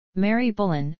Mary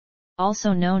Boleyn,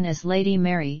 also known as Lady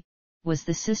Mary, was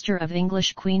the sister of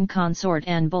English Queen consort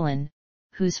Anne Boleyn,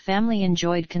 whose family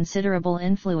enjoyed considerable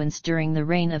influence during the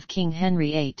reign of King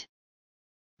Henry VIII.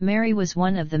 Mary was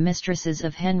one of the mistresses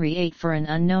of Henry VIII for an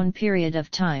unknown period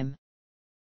of time.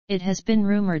 It has been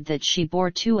rumored that she bore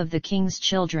two of the king's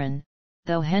children,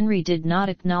 though Henry did not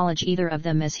acknowledge either of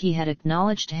them as he had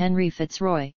acknowledged Henry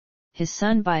Fitzroy, his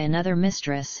son by another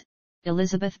mistress,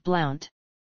 Elizabeth Blount.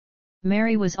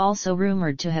 Mary was also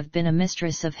rumored to have been a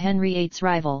mistress of Henry VIII's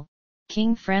rival,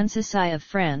 King Francis I of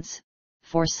France,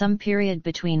 for some period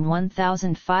between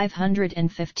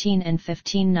 1515 and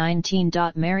 1519.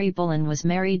 Mary Boleyn was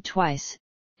married twice,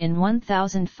 in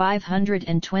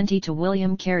 1520 to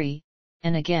William Carey,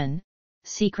 and again,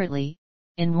 secretly,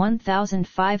 in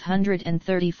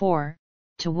 1534,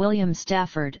 to William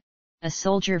Stafford, a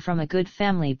soldier from a good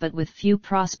family but with few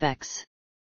prospects.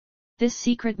 This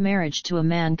secret marriage to a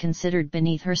man considered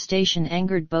beneath her station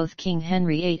angered both King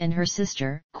Henry VIII and her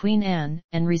sister, Queen Anne,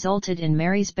 and resulted in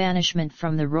Mary's banishment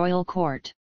from the royal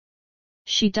court.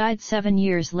 She died 7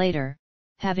 years later,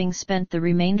 having spent the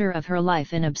remainder of her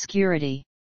life in obscurity.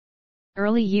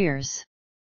 Early years.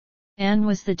 Anne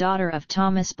was the daughter of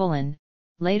Thomas Boleyn,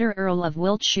 later Earl of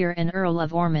Wiltshire and Earl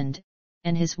of Ormond,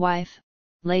 and his wife,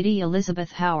 Lady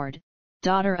Elizabeth Howard,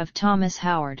 daughter of Thomas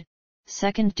Howard,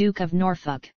 2nd Duke of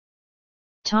Norfolk.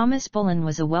 Thomas Boleyn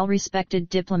was a well-respected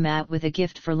diplomat with a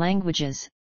gift for languages.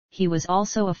 He was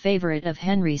also a favourite of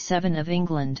Henry VII of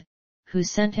England, who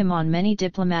sent him on many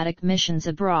diplomatic missions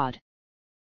abroad.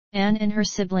 Anne and her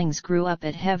siblings grew up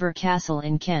at Hever Castle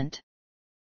in Kent.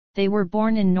 They were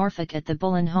born in Norfolk at the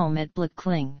Boleyn home at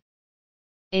Blickling.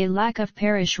 A lack of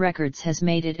parish records has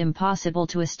made it impossible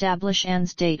to establish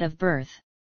Anne's date of birth.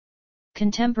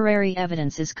 Contemporary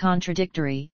evidence is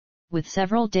contradictory, with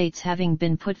several dates having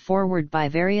been put forward by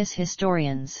various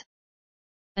historians.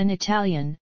 An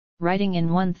Italian, writing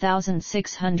in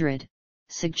 1600,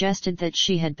 suggested that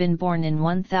she had been born in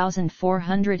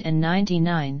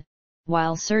 1499,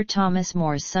 while Sir Thomas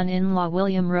More's son-in-law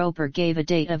William Roper gave a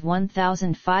date of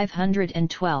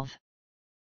 1512.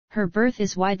 Her birth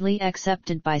is widely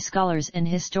accepted by scholars and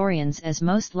historians as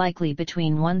most likely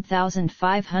between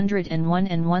 1501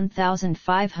 and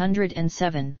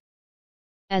 1507.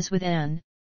 As with Anne,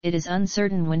 it is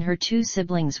uncertain when her two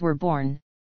siblings were born,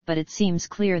 but it seems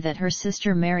clear that her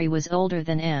sister Mary was older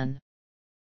than Anne.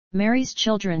 Mary's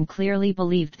children clearly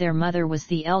believed their mother was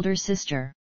the elder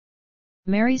sister.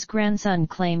 Mary's grandson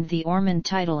claimed the Ormond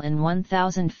title in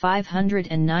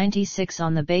 1596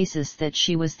 on the basis that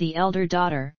she was the elder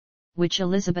daughter, which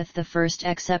Elizabeth I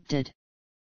accepted.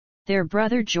 Their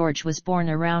brother George was born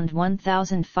around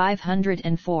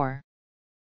 1504.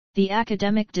 The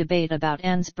academic debate about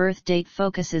Anne's birth date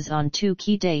focuses on two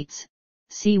key dates,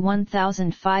 c.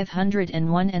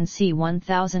 1501 and c.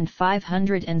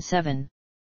 1507.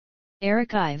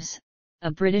 Eric Ives,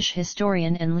 a British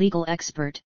historian and legal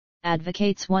expert,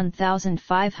 advocates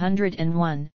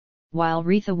 1501, while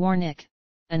Retha Warnick,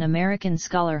 an American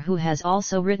scholar who has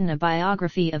also written a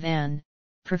biography of Anne,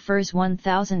 prefers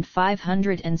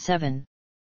 1507.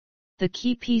 The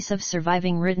key piece of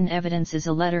surviving written evidence is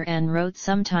a letter Anne wrote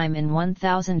sometime in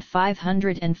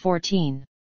 1514.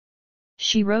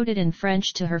 She wrote it in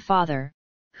French to her father,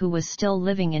 who was still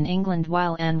living in England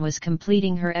while Anne was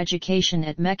completing her education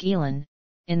at Mechelen,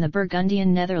 in the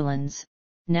Burgundian Netherlands,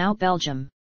 now Belgium.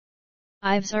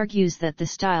 Ives argues that the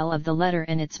style of the letter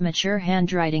and its mature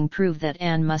handwriting prove that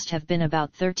Anne must have been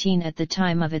about 13 at the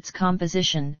time of its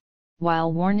composition,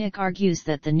 while Warnick argues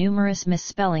that the numerous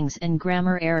misspellings and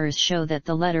grammar errors show that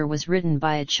the letter was written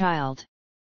by a child.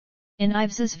 In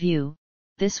Ives's view,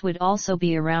 this would also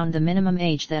be around the minimum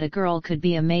age that a girl could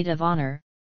be a maid of honor,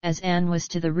 as Anne was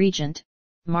to the regent,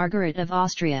 Margaret of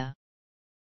Austria.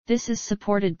 This is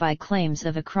supported by claims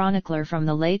of a chronicler from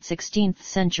the late 16th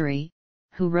century,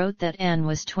 who wrote that Anne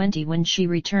was 20 when she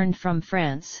returned from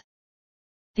France.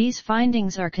 These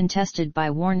findings are contested by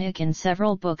Warnick in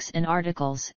several books and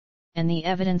articles, and the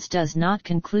evidence does not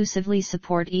conclusively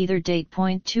support either date.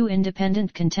 2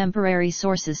 Independent contemporary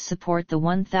sources support the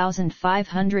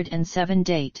 1507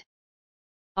 date.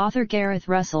 Author Gareth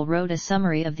Russell wrote a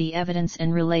summary of the evidence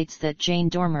and relates that Jane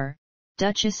Dormer,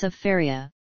 Duchess of Feria,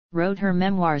 wrote her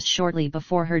memoirs shortly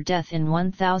before her death in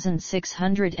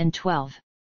 1612.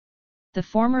 The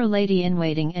former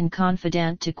lady-in-waiting and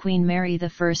confidant to Queen Mary I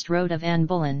wrote of Anne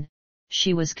Boleyn,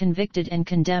 she was convicted and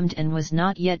condemned and was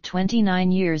not yet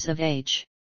 29 years of age.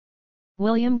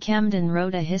 William Camden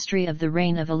wrote a history of the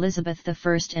reign of Elizabeth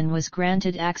I and was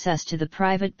granted access to the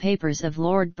private papers of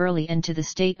Lord Burleigh and to the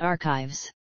state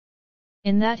archives.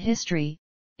 In that history,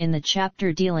 in the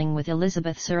chapter dealing with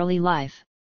Elizabeth's early life,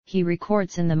 he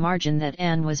records in the margin that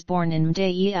Anne was born in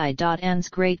Mdei. Anne's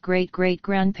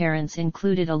great-great-great-grandparents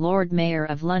included a Lord Mayor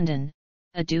of London,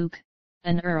 a Duke,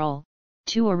 an Earl,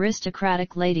 2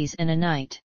 aristocratic ladies and a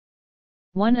knight.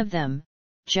 One of them,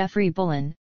 Geoffrey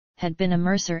Boleyn, had been a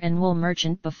mercer and wool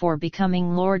merchant before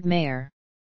becoming Lord Mayor.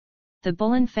 The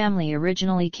Boleyn family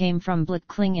originally came from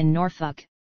Blickling in Norfolk,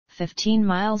 15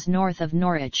 miles north of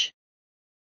Norwich.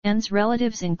 Anne's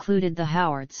relatives included the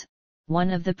Howards,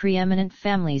 one of the preeminent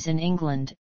families in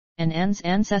England, and Anne's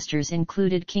ancestors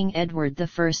included King Edward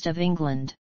I of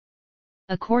England.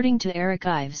 According to Eric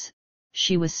Ives,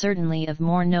 she was certainly of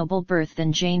more noble birth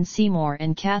than Jane Seymour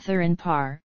and Catherine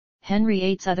Parr, Henry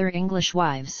VIII's other English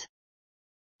wives.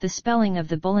 The spelling of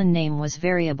the Boleyn name was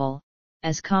variable,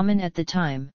 as common at the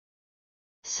time.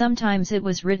 Sometimes it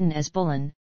was written as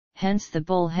Boleyn, hence the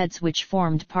bull heads which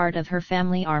formed part of her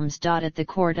family arms. At the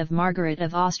court of Margaret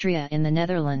of Austria in the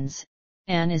Netherlands,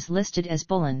 Anne is listed as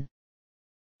Boleyn.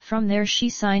 From there she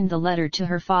signed the letter to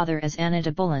her father as Anna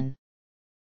de Boleyn.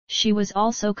 She was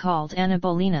also called Anna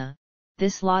Bolena.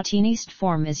 This Latinized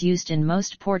form is used in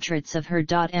most portraits of her.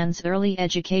 Anne's early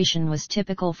education was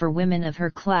typical for women of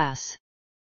her class.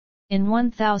 In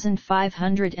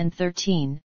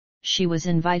 1513, she was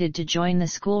invited to join the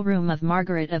schoolroom of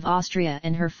Margaret of Austria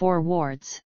and her 4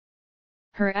 wards.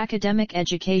 Her academic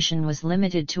education was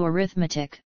limited to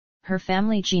arithmetic, her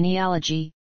family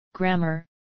genealogy, grammar,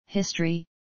 history,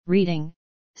 reading,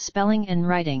 spelling and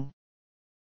writing.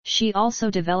 She also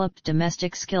developed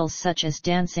domestic skills such as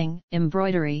dancing,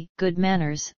 embroidery, good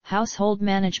manners, household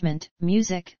management,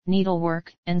 music,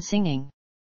 needlework, and singing.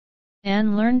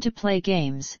 Anne learned to play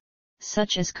games,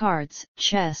 such as cards,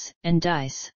 chess, and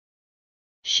dice.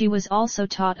 She was also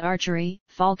taught archery,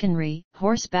 falconry,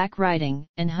 horseback riding,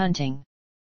 and hunting.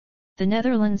 The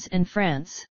Netherlands and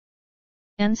France.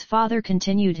 Anne's father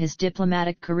continued his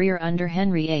diplomatic career under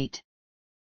Henry VIII.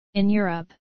 In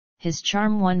Europe, his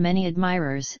charm won many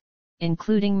admirers,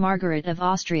 including Margaret of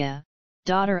Austria,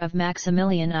 daughter of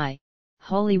Maximilian I,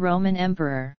 Holy Roman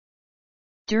Emperor.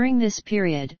 During this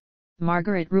period,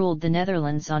 Margaret ruled the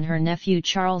Netherlands on her nephew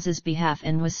Charles's behalf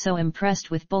and was so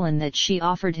impressed with Boleyn that she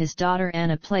offered his daughter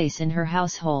Anne a place in her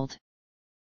household.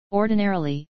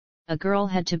 Ordinarily, a girl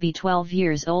had to be 12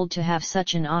 years old to have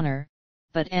such an honor,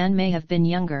 but Anne may have been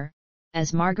younger,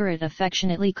 as Margaret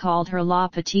affectionately called her La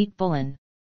Petite Boleyn.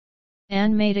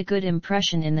 Anne made a good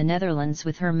impression in the Netherlands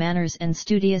with her manners and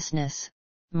studiousness.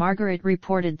 Margaret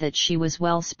reported that she was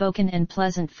well-spoken and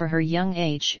pleasant for her young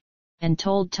age, and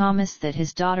told Thomas that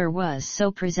his daughter was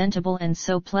so presentable and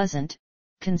so pleasant,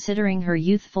 considering her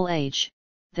youthful age,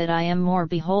 that I am more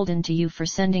beholden to you for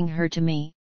sending her to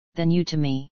me, than you to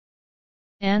me.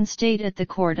 Anne stayed at the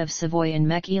court of Savoy in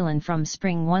Mechelen from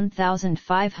spring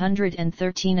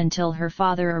 1513 until her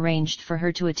father arranged for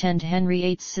her to attend Henry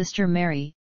VIII's sister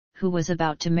Mary, who was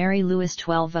about to marry Louis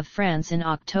XII of France in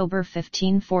October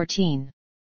 1514.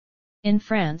 In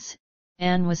France,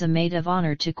 Anne was a maid of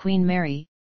honor to Queen Mary,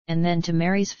 and then to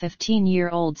Mary's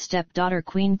 15-year-old stepdaughter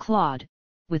Queen Claude,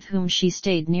 with whom she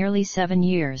stayed nearly 7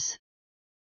 years.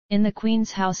 In the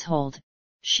Queen's household,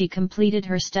 she completed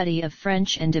her study of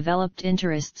French and developed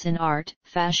interests in art,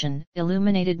 fashion,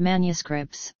 illuminated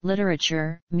manuscripts,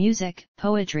 literature, music,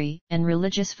 poetry, and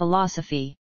religious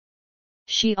philosophy.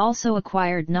 She also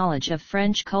acquired knowledge of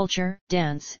French culture,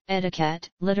 dance, etiquette,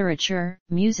 literature,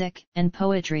 music, and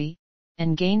poetry,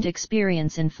 and gained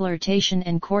experience in flirtation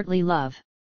and courtly love.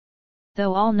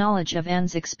 Though all knowledge of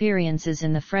Anne's experiences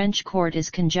in the French court is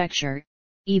conjecture,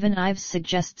 even Ives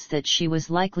suggests that she was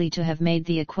likely to have made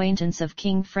the acquaintance of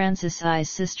King Francis I's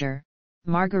sister,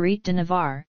 Marguerite de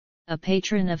Navarre, a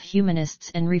patron of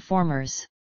humanists and reformers.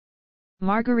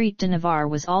 Marguerite de Navarre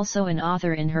was also an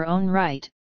author in her own right,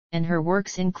 and her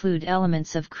works include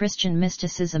elements of Christian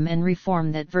mysticism and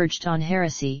reform that verged on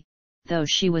heresy, though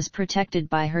she was protected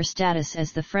by her status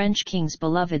as the French king's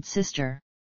beloved sister.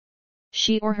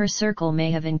 She or her circle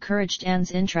may have encouraged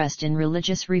Anne's interest in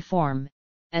religious reform,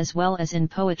 as well as in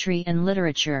poetry and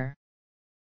literature.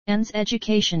 Anne's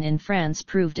education in France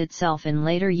proved itself in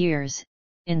later years,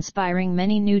 inspiring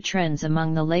many new trends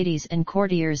among the ladies and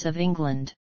courtiers of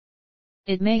England.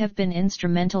 It may have been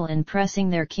instrumental in pressing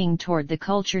their king toward the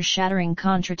culture-shattering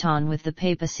contretemps with the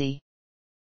papacy.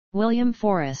 William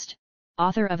Forrest,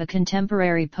 author of a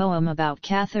contemporary poem about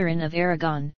Catherine of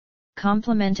Aragon,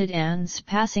 complimented Anne's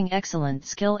passing excellent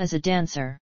skill as a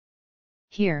dancer.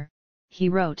 "Here," he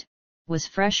wrote, "was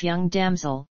fresh young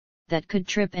damsel, that could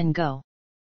trip and go."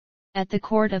 At the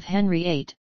court of Henry VIII,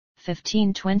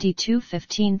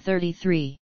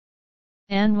 1522–1533.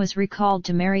 Anne was recalled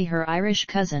to marry her Irish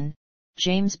cousin,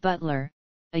 James Butler,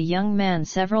 a young man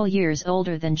several years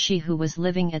older than she who was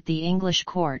living at the English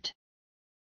court.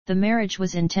 The marriage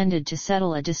was intended to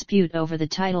settle a dispute over the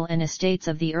title and estates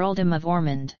of the earldom of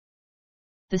Ormond.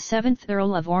 The 7th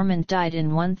Earl of Ormond died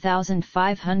in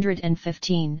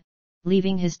 1515,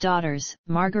 leaving his daughters,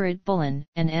 Margaret Boleyn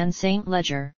and Anne St.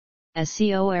 Leger, as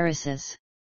co-heiresses.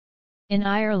 In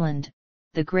Ireland,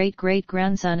 the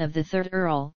great-great-grandson of the 3rd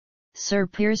Earl, Sir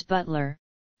Piers Butler,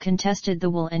 contested the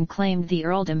will and claimed the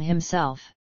earldom himself.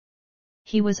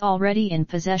 He was already in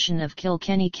possession of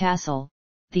Kilkenny Castle,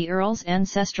 the Earl's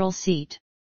ancestral seat.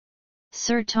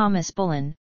 Sir Thomas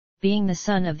Boleyn, being the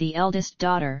son of the eldest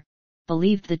daughter,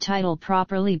 believed the title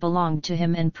properly belonged to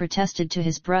him and protested to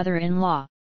his brother-in-law,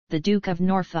 the Duke of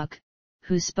Norfolk,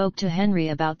 who spoke to Henry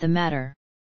about the matter.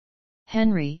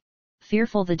 Henry,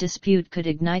 fearful the dispute could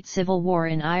ignite civil war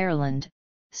in Ireland,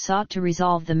 sought to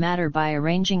resolve the matter by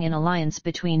arranging an alliance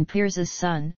between Piers's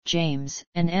son, James,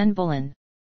 and Anne Boleyn.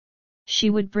 She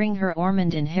would bring her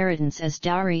Ormond inheritance as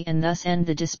dowry and thus end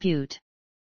the dispute.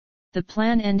 The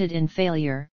plan ended in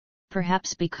failure,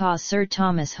 perhaps because Sir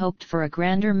Thomas hoped for a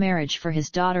grander marriage for his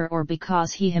daughter or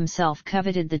because he himself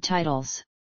coveted the titles.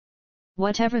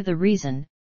 Whatever the reason,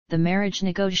 the marriage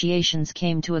negotiations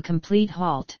came to a complete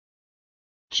halt.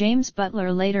 James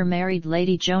Butler later married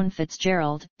Lady Joan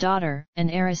Fitzgerald, daughter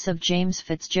and heiress of James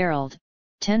Fitzgerald,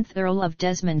 10th Earl of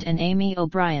Desmond and Amy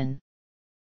O'Brien.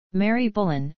 Mary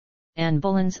Boleyn, Anne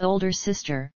Boleyn's older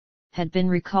sister, had been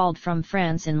recalled from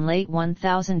France in late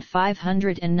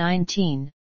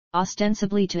 1519,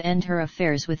 ostensibly to end her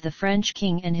affairs with the French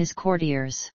king and his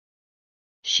courtiers.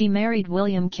 She married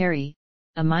William Carey,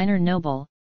 a minor noble,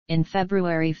 in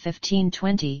February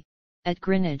 1520, at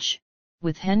Greenwich,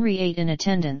 with Henry VIII in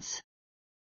attendance.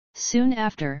 Soon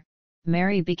after,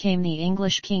 Mary became the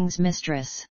English king's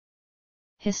mistress.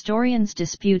 Historians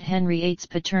dispute Henry VIII's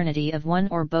paternity of one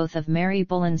or both of Mary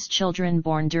Boleyn's children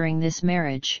born during this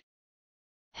marriage.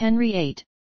 Henry VIII,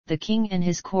 The King and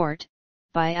His Court,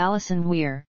 by Alison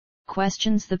Weir,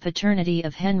 questions the paternity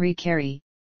of Henry Carey.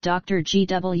 Dr. G.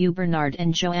 W. Bernard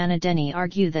and Joanna Denny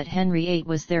argue that Henry VIII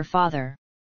was their father.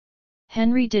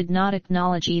 Henry did not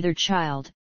acknowledge either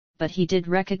child, but he did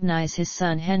recognize his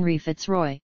son Henry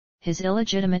Fitzroy, his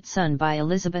illegitimate son by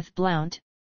Elizabeth Blount,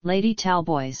 Lady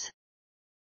Talboys.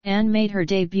 Anne made her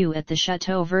debut at the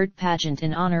Chateau Vert pageant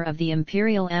in honor of the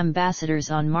imperial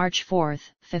ambassadors on March 4,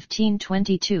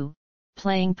 1522,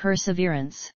 playing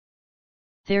Perseverance.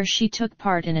 There she took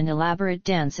part in an elaborate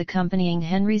dance accompanying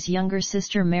Henry's younger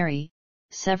sister Mary,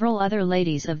 several other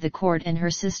ladies of the court and her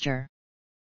sister.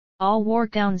 All wore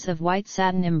gowns of white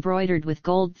satin embroidered with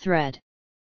gold thread.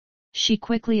 She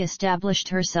quickly established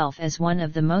herself as one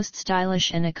of the most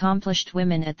stylish and accomplished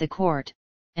women at the court,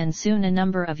 and soon a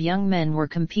number of young men were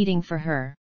competing for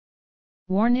her.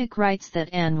 Warnick writes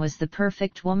that Anne was the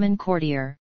perfect woman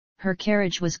courtier, her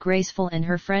carriage was graceful and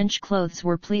her French clothes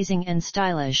were pleasing and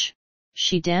stylish.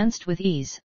 She danced with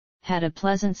ease, had a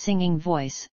pleasant singing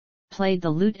voice, played the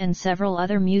lute and several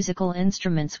other musical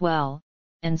instruments well,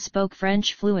 and spoke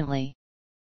French fluently.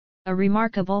 A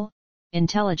remarkable,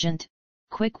 intelligent,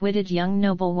 quick-witted young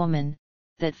noblewoman,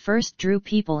 that first drew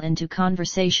people into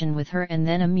conversation with her and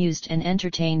then amused and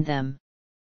entertained them.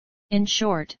 In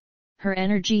short, her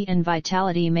energy and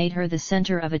vitality made her the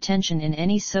center of attention in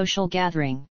any social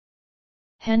gathering.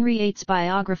 Henry VIII's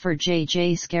biographer J.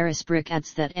 J. Scarisbrick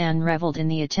adds that Anne reveled in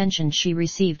the attention she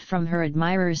received from her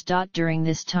admirers. During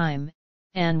this time,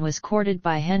 Anne was courted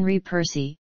by Henry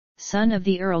Percy, son of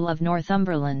the Earl of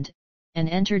Northumberland, and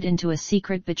entered into a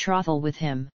secret betrothal with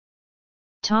him.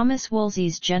 Thomas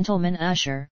Wolsey's gentleman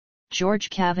usher, George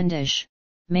Cavendish,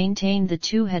 maintained the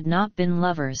two had not been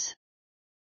lovers.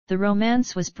 The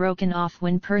romance was broken off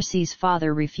when Percy's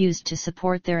father refused to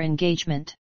support their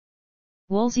engagement.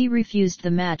 Wolsey refused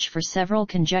the match for several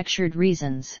conjectured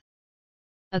reasons.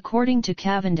 According to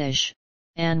Cavendish,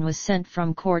 Anne was sent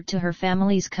from court to her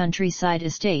family's countryside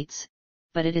estates,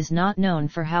 but it is not known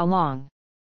for how long.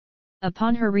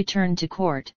 Upon her return to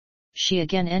court, she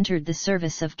again entered the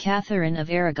service of Catherine of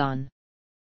Aragon.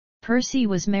 Percy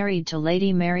was married to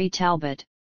Lady Mary Talbot,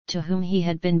 to whom he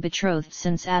had been betrothed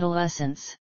since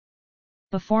adolescence.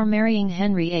 Before marrying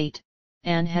Henry VIII,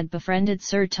 Anne had befriended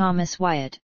Sir Thomas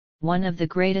Wyatt, one of the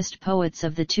greatest poets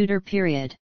of the Tudor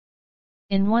period.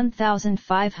 In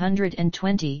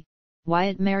 1520,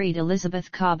 Wyatt married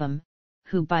Elizabeth Cobham,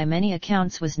 who by many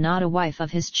accounts was not a wife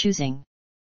of his choosing.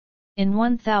 In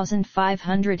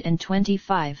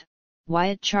 1525,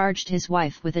 Wyatt charged his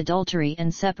wife with adultery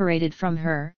and separated from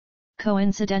her.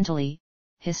 Coincidentally,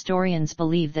 historians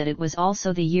believe that it was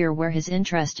also the year where his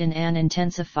interest in Anne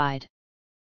intensified.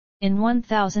 In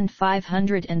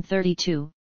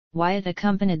 1532, Wyatt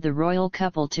accompanied the royal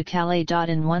couple to Calais.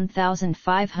 In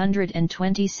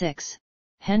 1526,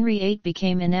 Henry VIII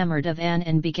became enamored of Anne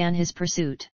and began his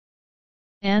pursuit.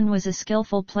 Anne was a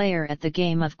skillful player at the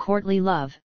game of courtly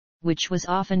love, which was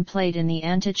often played in the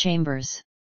antechambers.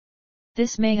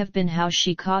 This may have been how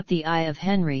she caught the eye of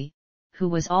Henry, who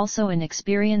was also an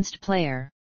experienced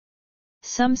player.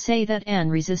 Some say that Anne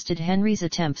resisted Henry's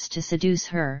attempts to seduce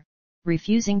her,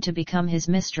 refusing to become his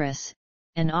mistress,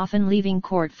 and often leaving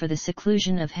court for the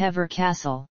seclusion of Hever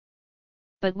Castle.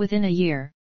 But within a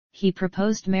year, he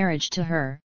proposed marriage to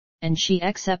her, and she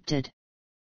accepted.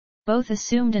 Both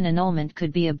assumed an annulment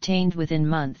could be obtained within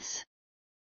months.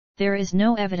 There is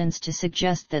no evidence to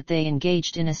suggest that they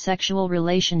engaged in a sexual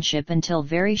relationship until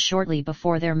very shortly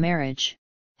before their marriage.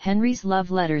 Henry's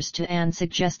love letters to Anne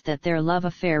suggest that their love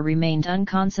affair remained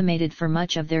unconsummated for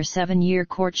much of their 7-year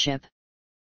courtship.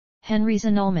 Henry's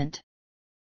annulment.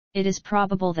 It is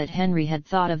probable that Henry had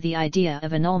thought of the idea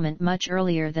of annulment much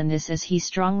earlier than this, as he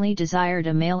strongly desired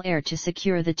a male heir to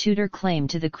secure the Tudor claim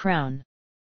to the crown.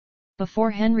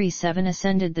 Before Henry VII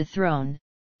ascended the throne,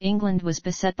 England was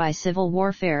beset by civil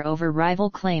warfare over rival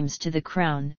claims to the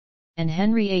crown, and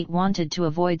Henry VIII wanted to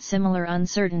avoid similar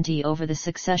uncertainty over the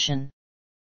succession.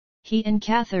 He and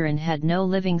Catherine had no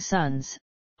living sons.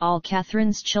 All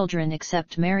Catherine's children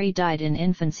except Mary died in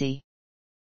infancy.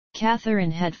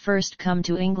 Catherine had first come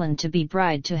to England to be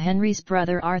bride to Henry's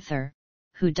brother Arthur,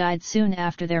 who died soon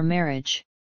after their marriage.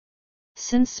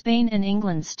 Since Spain and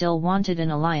England still wanted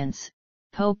an alliance,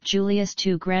 Pope Julius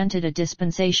II granted a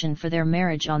dispensation for their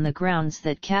marriage on the grounds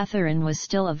that Catherine was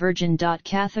still a virgin.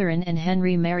 Catherine and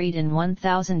Henry married in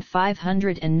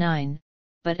 1509,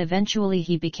 but eventually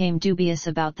he became dubious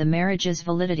about the marriage's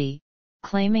validity,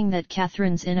 claiming that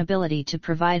Catherine's inability to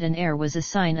provide an heir was a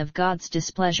sign of God's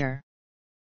displeasure.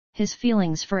 His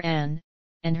feelings for Anne,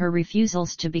 and her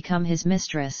refusals to become his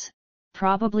mistress,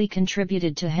 probably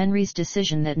contributed to Henry's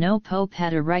decision that no pope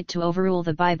had a right to overrule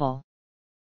the Bible.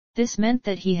 This meant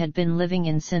that he had been living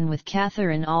in sin with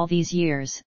Catherine all these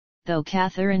years, though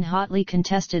Catherine hotly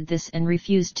contested this and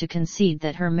refused to concede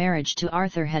that her marriage to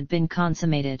Arthur had been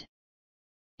consummated.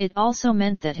 It also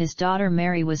meant that his daughter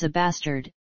Mary was a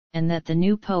bastard, and that the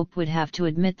new pope would have to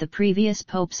admit the previous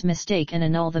pope's mistake and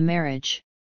annul the marriage.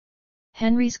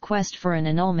 Henry's quest for an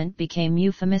annulment became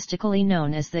euphemistically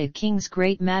known as the King's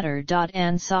Great Matter.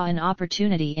 Anne saw an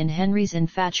opportunity in Henry's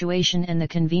infatuation and the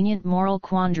convenient moral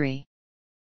quandary.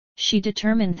 She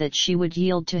determined that she would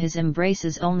yield to his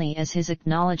embraces only as his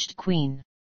acknowledged queen.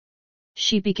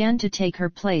 She began to take her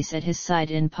place at his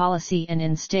side in policy and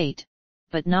in state,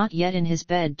 but not yet in his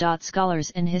bed.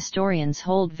 Scholars and historians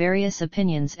hold various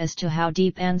opinions as to how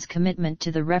deep Anne's commitment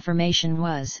to the Reformation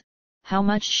was, how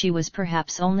much she was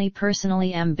perhaps only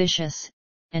personally ambitious,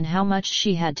 and how much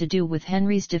she had to do with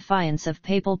Henry's defiance of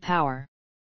papal power.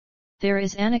 There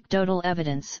is anecdotal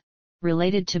evidence,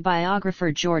 related to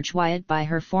biographer George Wyatt by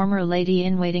her former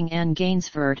lady-in-waiting Anne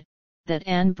Gainsford, that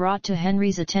Anne brought to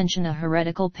Henry's attention a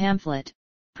heretical pamphlet,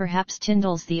 perhaps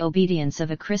Tyndale's The Obedience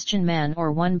of a Christian Man,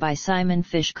 or one by Simon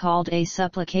Fish called A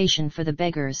Supplication for the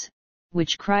Beggars,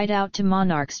 which cried out to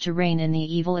monarchs to rein in the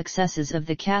evil excesses of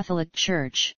the Catholic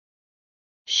Church.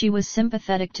 She was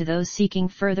sympathetic to those seeking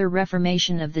further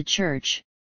reformation of the Church,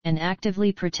 and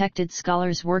actively protected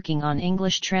scholars working on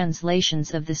English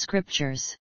translations of the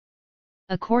Scriptures.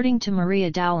 According to Maria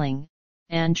Dowling,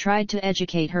 Anne tried to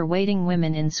educate her waiting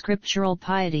women in scriptural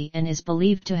piety and is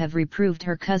believed to have reproved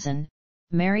her cousin,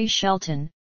 Mary Shelton,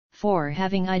 for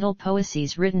having idle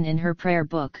poesies written in her prayer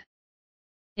book.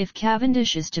 If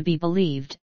Cavendish is to be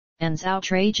believed, Anne's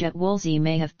outrage at Wolsey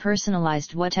may have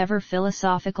personalized whatever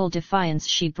philosophical defiance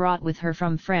she brought with her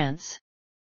from France.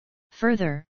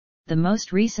 Further, the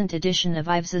most recent edition of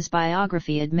Ives's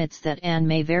biography admits that Anne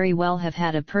may very well have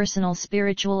had a personal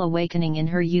spiritual awakening in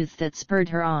her youth that spurred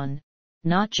her on,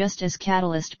 not just as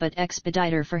catalyst but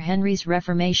expediter for Henry's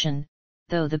reformation,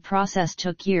 though the process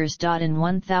took years. In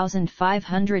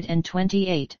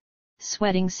 1528,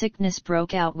 sweating sickness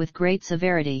broke out with great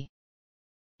severity.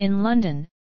 In London,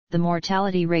 the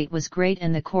mortality rate was great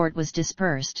and the court was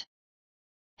dispersed.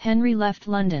 Henry left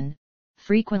London,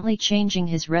 frequently changing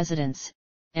his residence.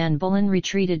 Anne Boleyn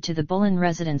retreated to the Boleyn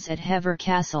residence at Hever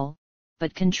Castle,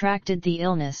 but contracted the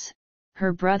illness.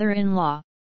 Her brother-in-law,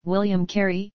 William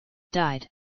Carey, died.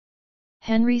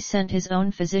 Henry sent his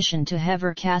own physician to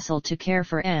Hever Castle to care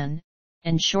for Anne,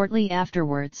 and shortly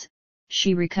afterwards,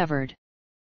 she recovered.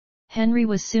 Henry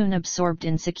was soon absorbed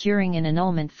in securing an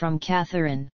annulment from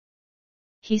Catherine.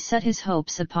 He set his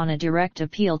hopes upon a direct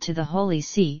appeal to the Holy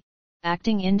See,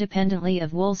 acting independently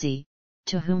of Wolsey,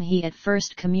 to whom he at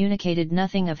first communicated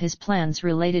nothing of his plans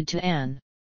related to Anne.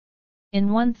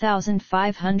 In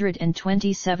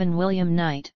 1527 William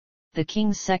Knight, the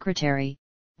king's secretary,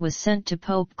 was sent to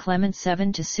Pope Clement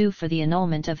VII to sue for the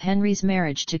annulment of Henry's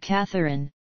marriage to Catherine,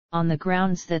 on the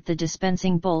grounds that the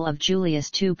dispensing bull of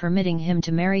Julius II permitting him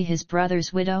to marry his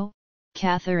brother's widow,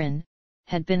 Catherine,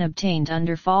 had been obtained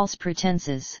under false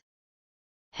pretenses.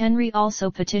 Henry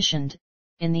also petitioned,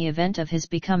 in the event of his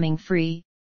becoming free,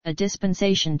 a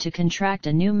dispensation to contract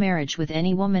a new marriage with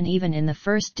any woman even in the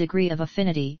first degree of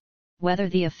affinity, whether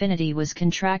the affinity was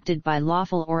contracted by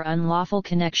lawful or unlawful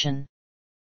connection.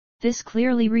 This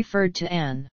clearly referred to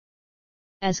Anne.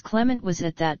 As Clement was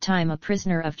at that time a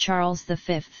prisoner of Charles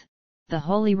V, the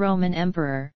Holy Roman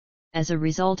Emperor, as a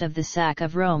result of the sack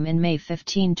of Rome in May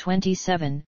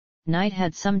 1527, Knight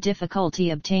had some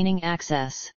difficulty obtaining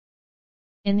access.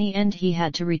 In the end he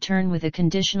had to return with a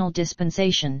conditional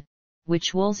dispensation,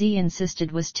 which Wolsey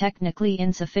insisted was technically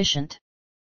insufficient.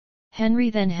 Henry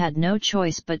then had no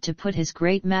choice but to put his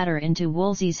great matter into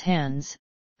Wolsey's hands,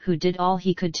 who did all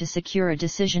he could to secure a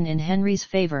decision in Henry's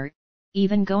favour,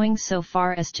 even going so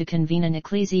far as to convene an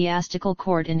ecclesiastical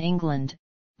court in England,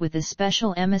 with a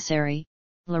special emissary,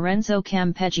 Lorenzo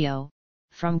Campeggio,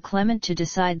 from Clement to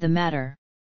decide the matter.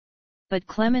 But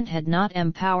Clement had not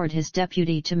empowered his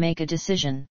deputy to make a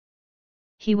decision.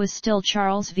 He was still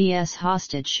Charles V's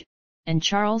hostage, and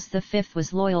Charles V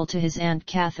was loyal to his aunt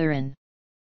Catherine.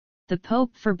 The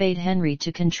Pope forbade Henry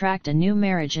to contract a new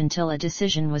marriage until a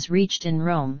decision was reached in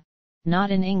Rome,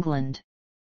 not in England.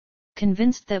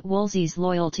 Convinced that Wolsey's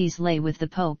loyalties lay with the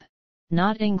Pope,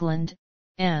 not England,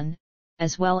 Anne,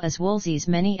 as well as Wolsey's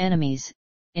many enemies,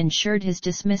 ensured his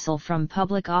dismissal from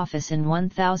public office in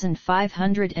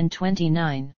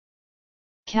 1529.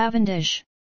 Cavendish,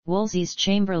 Wolsey's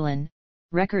chamberlain,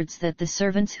 records that the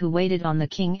servants who waited on the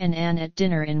king and Anne at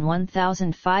dinner in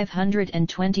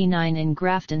 1529 in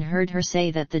Grafton heard her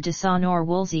say that the dishonour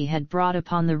Wolsey had brought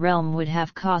upon the realm would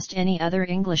have cost any other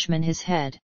Englishman his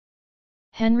head.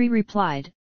 Henry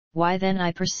replied, "Why then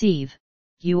I perceive,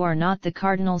 you are not the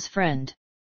cardinal's friend."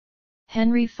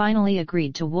 Henry finally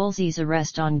agreed to Wolsey's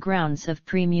arrest on grounds of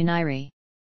praemunire.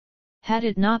 Had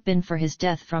it not been for his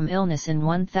death from illness in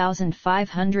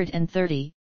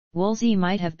 1530, Wolsey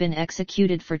might have been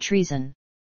executed for treason.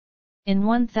 In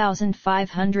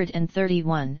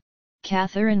 1531,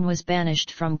 Catherine was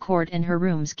banished from court and her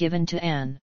rooms given to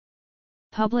Anne.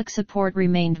 Public support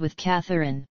remained with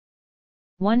Catherine.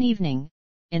 One evening,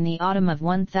 in the autumn of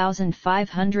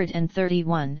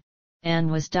 1531, Anne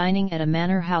was dining at a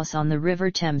manor house on the River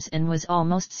Thames and was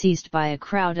almost seized by a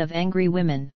crowd of angry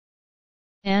women.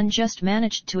 Anne just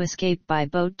managed to escape by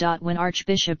boat. When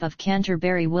Archbishop of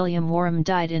Canterbury William Warham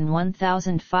died in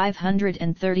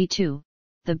 1532,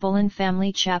 the Boleyn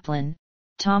family chaplain,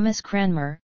 Thomas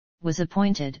Cranmer, was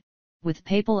appointed, with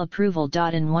papal approval.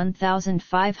 In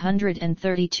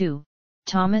 1532,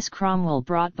 Thomas Cromwell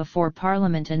brought before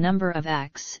Parliament a number of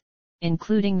acts,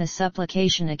 including the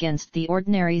supplication against the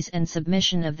ordinaries and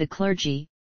submission of the clergy,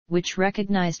 which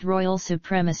recognized royal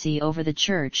supremacy over the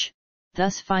Church,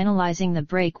 thus finalizing the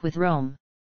break with Rome.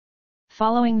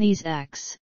 Following these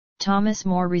acts, Thomas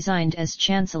More resigned as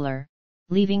Chancellor,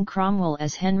 leaving Cromwell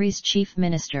as Henry's chief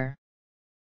minister.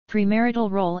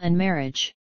 Premarital role and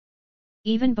marriage.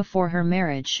 Even before her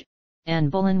marriage, Anne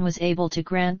Boleyn was able to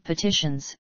grant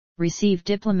petitions, receive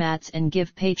diplomats and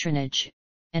give patronage,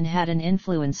 and had an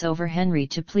influence over Henry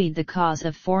to plead the cause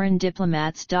of foreign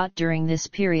diplomats. During this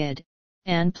period,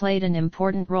 Anne played an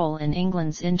important role in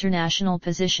England's international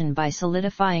position by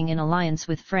solidifying an alliance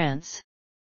with France.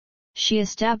 She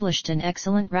established an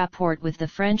excellent rapport with the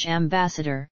French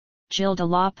ambassador, Gilles de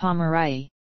la Pommeraye.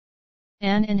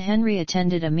 Anne and Henry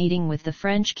attended a meeting with the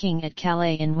French king at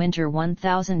Calais in winter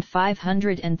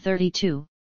 1532,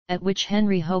 at which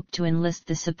Henry hoped to enlist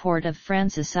the support of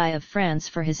Francis I of France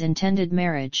for his intended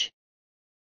marriage.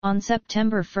 On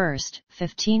September 1,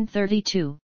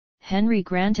 1532, Henry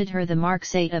granted her the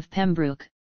Marquisate of Pembroke,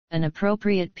 an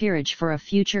appropriate peerage for a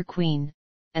future queen.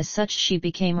 As such she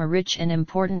became a rich and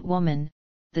important woman.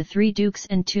 The 3 dukes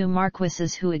and 2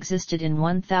 marquises who existed in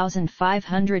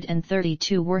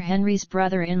 1532 were Henry's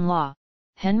brother-in-law,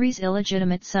 Henry's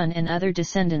illegitimate son and other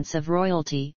descendants of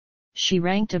royalty. She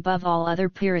ranked above all other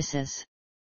peeresses.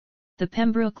 The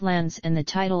Pembroke lands and the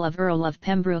title of Earl of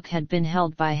Pembroke had been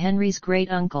held by Henry's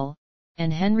great-uncle,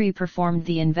 and Henry performed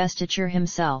the investiture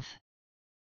himself.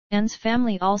 Anne's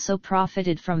family also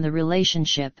profited from the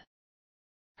relationship.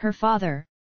 Her father,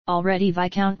 already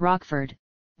Viscount Rochford,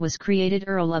 was created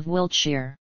Earl of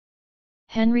Wiltshire.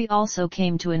 Henry also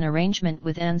came to an arrangement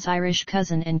with Anne's Irish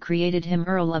cousin and created him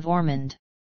Earl of Ormond.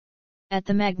 At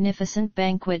the magnificent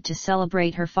banquet to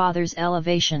celebrate her father's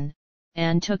elevation,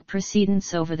 Anne took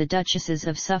precedence over the Duchesses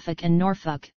of Suffolk and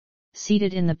Norfolk,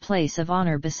 seated in the place of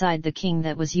honour beside the king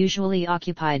that was usually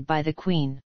occupied by the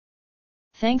Queen.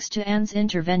 Thanks to Anne's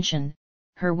intervention,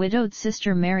 her widowed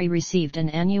sister Mary received an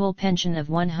annual pension of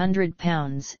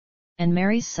 £100, and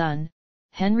Mary's son,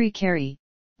 Henry Carey,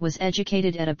 was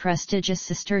educated at a prestigious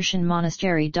Cistercian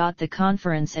monastery. The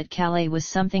conference at Calais was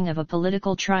something of a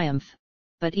political triumph,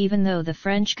 but even though the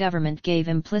French government gave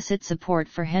implicit support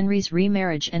for Henry's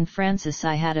remarriage and Francis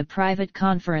I had a private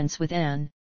conference with Anne,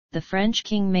 the French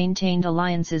king maintained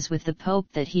alliances with the Pope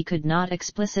that he could not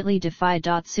explicitly defy.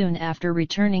 Soon after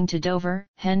returning to Dover,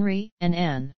 Henry and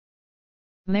Anne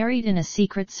married in a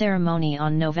secret ceremony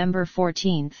on November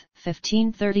 14,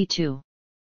 1532.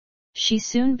 She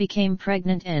soon became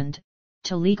pregnant and,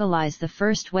 to legalize the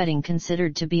first wedding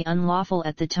considered to be unlawful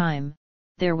at the time,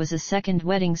 there was a second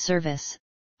wedding service,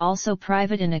 also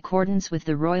private in accordance with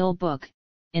the Royal Book,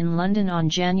 in London on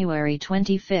January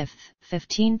 25,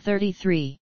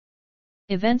 1533.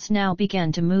 Events now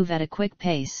began to move at a quick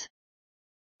pace.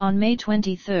 On May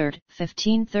 23,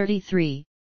 1533,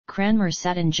 Cranmer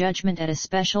sat in judgment at a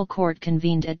special court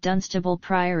convened at Dunstable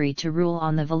Priory to rule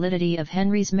on the validity of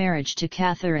Henry's marriage to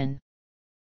Catherine.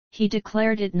 He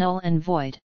declared it null and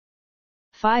void.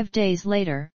 5 days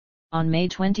later, on May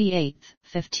 28,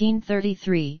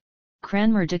 1533,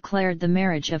 Cranmer declared the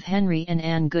marriage of Henry and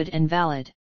Anne good and valid.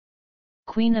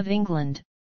 Queen of England,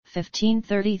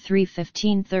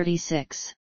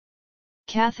 1533–1536.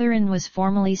 Catherine was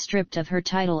formally stripped of her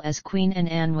title as Queen and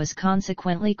Anne was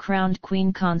consequently crowned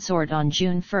Queen Consort on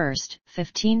June 1,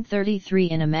 1533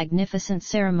 in a magnificent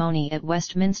ceremony at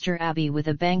Westminster Abbey with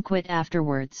a banquet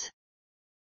afterwards.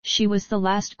 She was the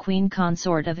last Queen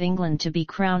Consort of England to be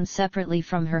crowned separately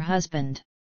from her husband.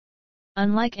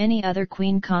 Unlike any other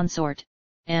Queen Consort,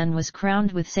 Anne was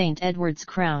crowned with St. Edward's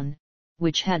crown,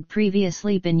 which had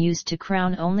previously been used to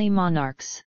crown only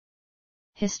monarchs.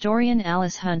 Historian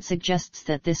Alice Hunt suggests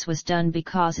that this was done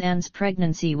because Anne's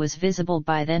pregnancy was visible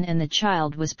by then and the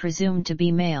child was presumed to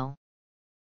be male.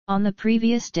 On the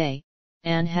previous day,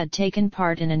 Anne had taken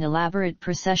part in an elaborate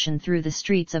procession through the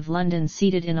streets of London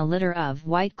seated in a litter of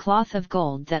white cloth of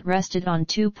gold that rested on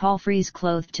 2 palfreys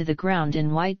clothed to the ground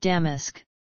in white damask,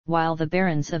 while the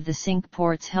barons of the Cinque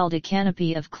Ports held a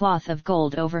canopy of cloth of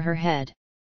gold over her head.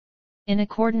 In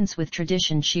accordance with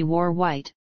tradition she wore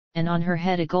white, and on her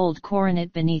head a gold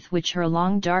coronet beneath which her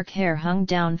long dark hair hung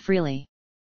down freely.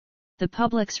 The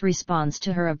public's response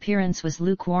to her appearance was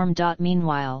lukewarm.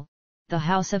 Meanwhile, the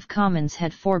House of Commons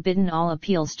had forbidden all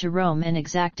appeals to Rome and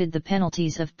exacted the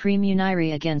penalties of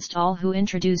praemunire against all who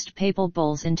introduced papal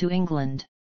bulls into England.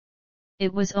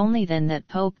 It was only then that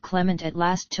Pope Clement at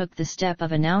last took the step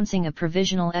of announcing a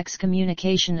provisional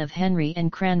excommunication of Henry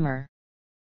and Cranmer.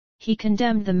 He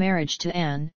condemned the marriage to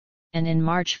Anne, and in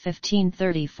March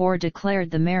 1534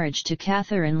 declared the marriage to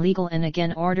Catherine legal and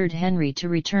again ordered Henry to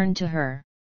return to her.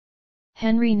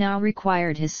 Henry now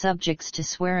required his subjects to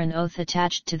swear an oath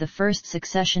attached to the First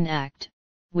Succession Act,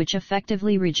 which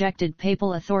effectively rejected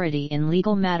papal authority in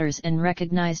legal matters and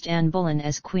recognized Anne Boleyn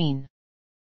as queen.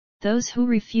 Those who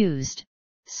refused,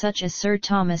 such as Sir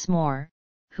Thomas More,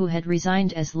 who had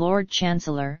resigned as Lord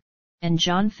Chancellor, and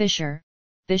John Fisher,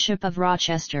 Bishop of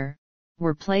Rochester,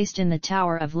 were placed in the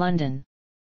Tower of London.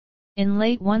 In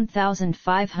late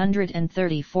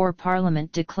 1534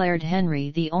 Parliament declared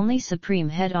Henry the only supreme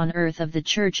head on earth of the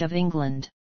Church of England.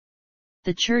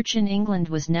 The Church in England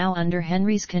was now under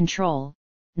Henry's control,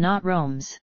 not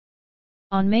Rome's.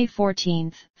 On May 14,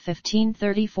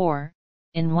 1534,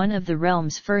 in one of the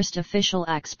realm's first official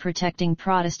acts protecting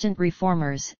Protestant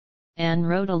reformers, Anne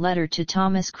wrote a letter to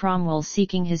Thomas Cromwell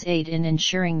seeking his aid in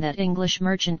ensuring that English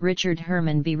merchant Richard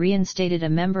Herman be reinstated a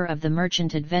member of the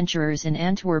merchant adventurers in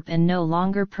Antwerp and no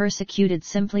longer persecuted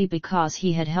simply because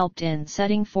he had helped in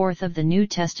setting forth of the New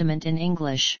Testament in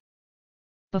English.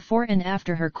 Before and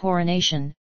after her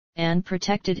coronation, Anne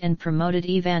protected and promoted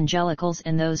evangelicals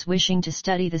and those wishing to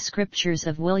study the scriptures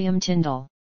of William Tyndale.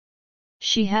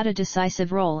 She had a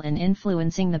decisive role in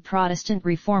influencing the Protestant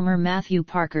reformer Matthew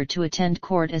Parker to attend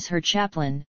court as her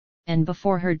chaplain, and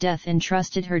before her death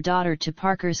entrusted her daughter to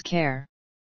Parker's care.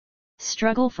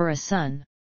 Struggle for a son.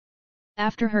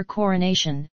 After her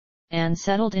coronation, Anne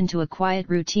settled into a quiet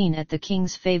routine at the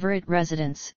king's favorite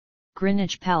residence,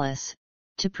 Greenwich Palace,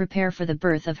 to prepare for the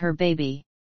birth of her baby.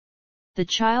 The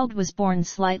child was born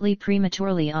slightly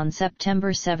prematurely on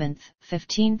September 7,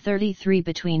 1533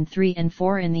 between 3 and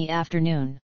 4 in the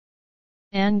afternoon.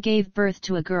 Anne gave birth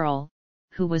to a girl,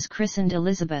 who was christened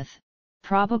Elizabeth,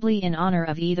 probably in honor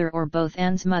of either or both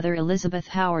Anne's mother Elizabeth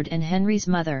Howard and Henry's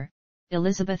mother,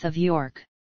 Elizabeth of York.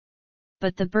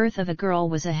 But the birth of a girl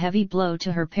was a heavy blow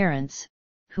to her parents,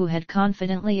 who had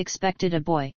confidently expected a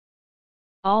boy.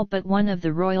 All but one of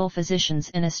the royal physicians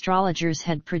and astrologers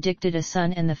had predicted a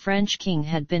son, and the French king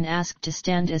had been asked to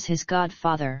stand as his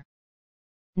godfather.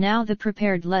 Now the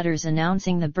prepared letters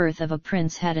announcing the birth of a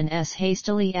prince had an S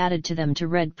hastily added to them to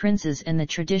red princes, and the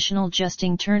traditional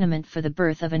jesting tournament for the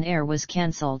birth of an heir was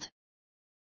cancelled.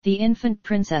 The infant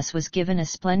princess was given a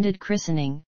splendid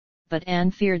christening, but Anne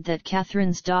feared that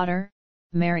Catherine's daughter,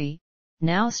 Mary,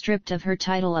 now stripped of her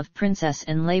title of princess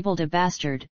and labelled a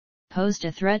bastard, posed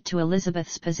a threat to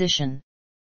Elizabeth's position.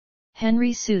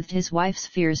 Henry soothed his wife's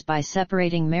fears by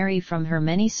separating Mary from her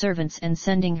many servants and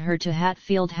sending her to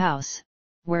Hatfield House,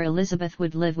 where Elizabeth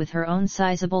would live with her own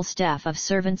sizable staff of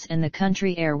servants, and the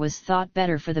country air was thought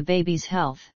better for the baby's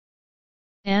health.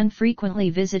 Anne frequently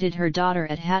visited her daughter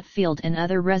at Hatfield and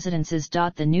other residences.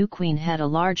 The new queen had a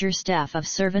larger staff of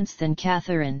servants than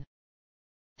Catherine.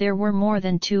 There were more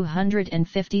than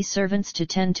 250 servants to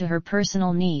tend to her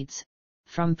personal needs,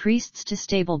 from priests to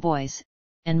stable boys,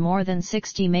 and more than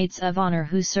 60 maids of honor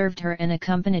who served her and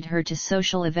accompanied her to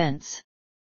social events.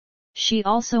 She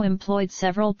also employed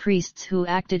several priests who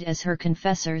acted as her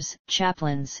confessors,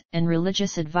 chaplains, and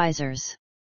religious advisors.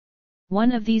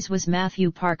 One of these was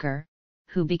Matthew Parker,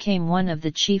 who became one of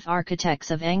the chief architects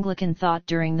of Anglican thought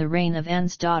during the reign of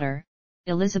Anne's daughter,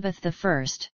 Elizabeth I.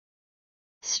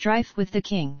 Strife with the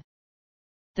king.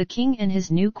 The king and his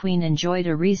new queen enjoyed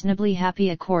a reasonably happy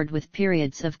accord with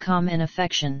periods of calm and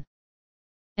affection.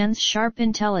 Anne's sharp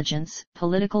intelligence,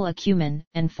 political acumen,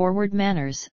 and forward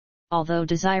manners, although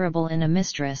desirable in a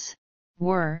mistress,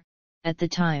 were, at the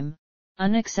time,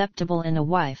 unacceptable in a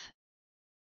wife.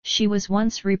 She was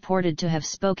once reported to have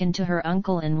spoken to her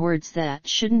uncle in words that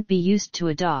shouldn't be used to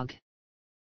a dog.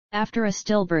 After a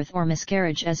stillbirth or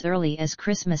miscarriage as early as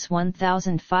Christmas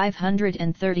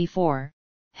 1534,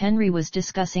 Henry was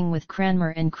discussing with Cranmer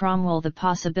and Cromwell the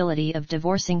possibility of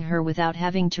divorcing her without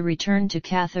having to return to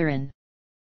Catherine.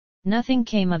 Nothing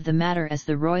came of the matter as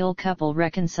the royal couple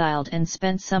reconciled and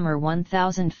spent summer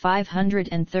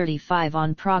 1535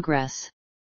 on progress.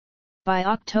 By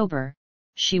October,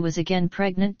 she was again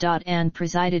pregnant. Anne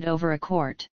presided over a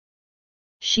court.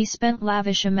 She spent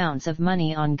lavish amounts of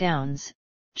money on gowns,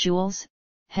 jewels,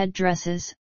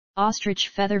 headdresses, ostrich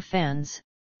feather fans,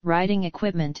 riding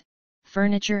equipment,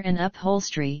 furniture and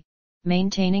upholstery,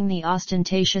 maintaining the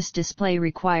ostentatious display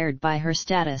required by her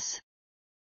status.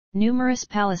 Numerous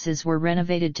palaces were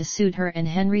renovated to suit her and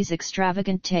Henry's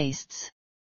extravagant tastes.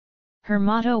 Her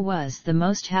motto was "the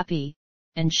most happy,"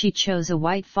 and she chose a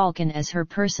white falcon as her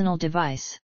personal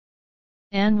device.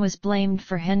 Anne was blamed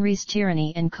for Henry's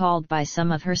tyranny and called by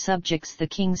some of her subjects the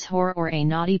king's whore or a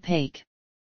naughty pake.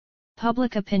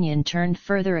 Public opinion turned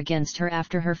further against her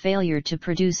after her failure to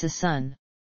produce a son.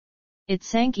 It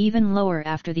sank even lower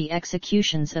after the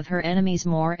executions of her enemies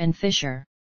More and Fisher.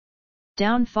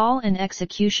 Downfall and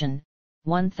execution,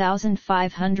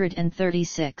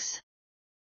 1536.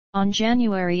 On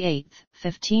January 8,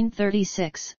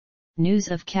 1536, news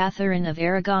of Catherine of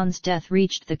Aragon's death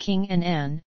reached the king and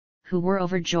Anne, who were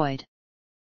overjoyed.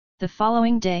 The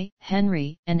following day,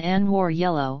 Henry and Anne wore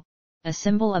yellow, a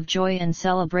symbol of joy and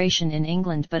celebration in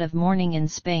England but of mourning in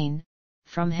Spain,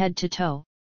 from head to toe,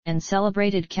 and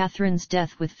celebrated Catherine's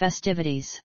death with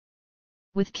festivities.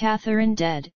 With Catherine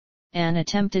dead, Anne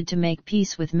attempted to make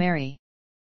peace with Mary.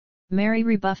 Mary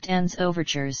rebuffed Anne's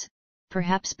overtures,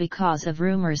 perhaps because of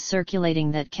rumors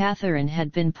circulating that Catherine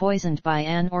had been poisoned by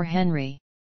Anne or Henry.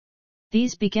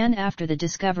 These began after the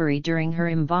discovery during her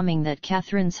embalming that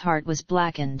Catherine's heart was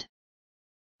blackened.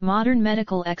 Modern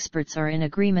medical experts are in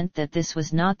agreement that this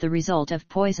was not the result of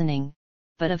poisoning,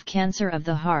 but of cancer of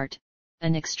the heart,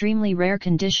 an extremely rare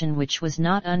condition which was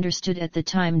not understood at the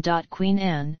time. Queen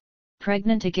Anne,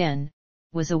 pregnant again,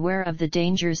 was aware of the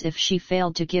dangers if she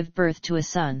failed to give birth to a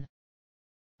son.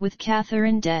 With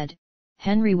Catherine dead,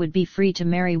 Henry would be free to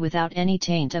marry without any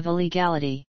taint of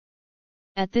illegality.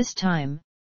 At this time,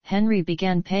 Henry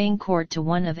began paying court to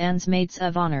one of Anne's maids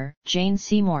of honor, Jane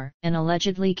Seymour, and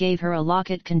allegedly gave her a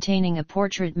locket containing a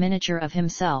portrait miniature of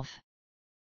himself.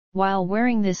 While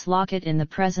wearing this locket in the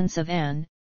presence of Anne,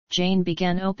 Jane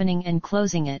began opening and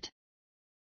closing it.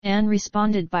 Anne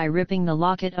responded by ripping the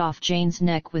locket off Jane's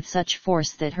neck with such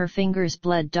force that her fingers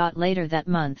bled. Later that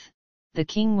month, the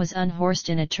king was unhorsed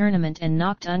in a tournament and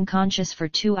knocked unconscious for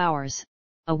 2 hours,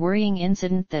 a worrying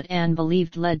incident that Anne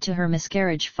believed led to her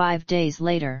miscarriage 5 days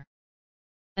later.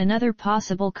 Another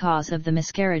possible cause of the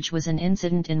miscarriage was an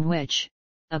incident in which,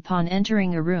 upon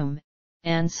entering a room,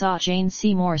 Anne saw Jane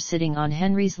Seymour sitting on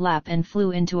Henry's lap and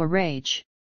flew into a rage.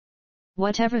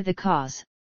 Whatever the cause,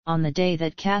 on the day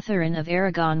that Catherine of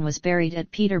Aragon was buried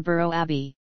at Peterborough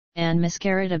Abbey, Anne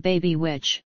miscarried a baby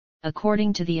which,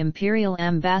 according to the imperial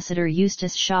ambassador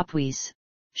Eustace Chapuis,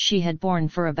 she had borne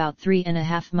for about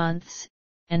 3.5 months,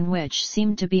 and which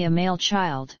seemed to be a male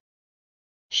child.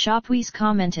 Chapuis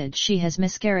commented, "She has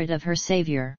miscarried of her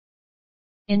saviour."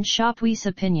 In Chapuis'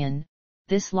 opinion,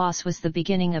 this loss was the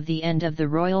beginning of the end of the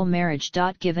royal marriage.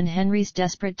 Given Henry's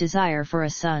desperate desire for a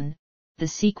son, the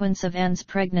sequence of Anne's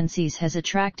pregnancies has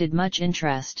attracted much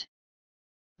interest.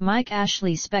 Mike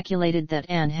Ashley speculated that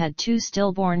Anne had 2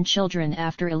 stillborn children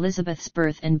after Elizabeth's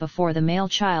birth and before the male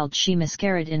child she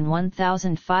miscarried in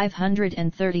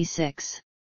 1536.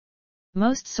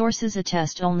 Most sources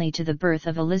attest only to the birth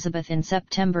of Elizabeth in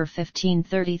September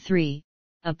 1533,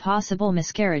 a possible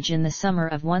miscarriage in the summer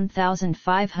of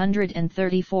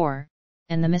 1534,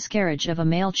 and the miscarriage of a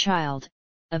male child,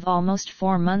 of almost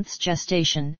 4 months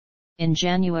gestation, in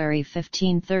January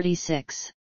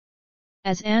 1536.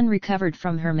 As Anne recovered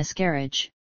from her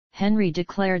miscarriage, Henry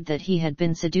declared that he had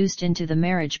been seduced into the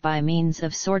marriage by means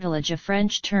of sortilege, a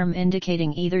French term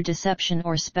indicating either deception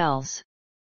or spells.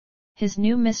 His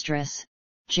new mistress,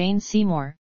 Jane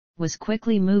Seymour, was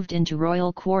quickly moved into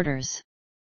royal quarters.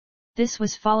 This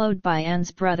was followed by Anne's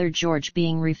brother George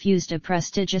being refused a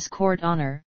prestigious court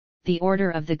honour, the Order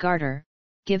of the Garter,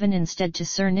 given instead to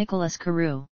Sir Nicholas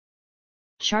Carew.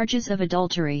 Charges of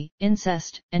adultery,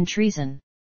 incest, and treason.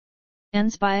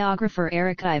 Anne's biographer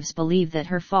Eric Ives believed that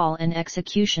her fall and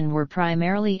execution were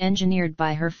primarily engineered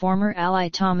by her former ally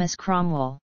Thomas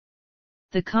Cromwell.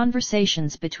 The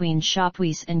conversations between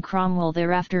Chapuis and Cromwell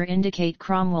thereafter indicate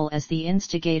Cromwell as the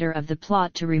instigator of the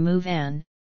plot to remove Anne.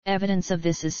 Evidence of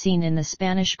this is seen in the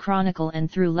Spanish Chronicle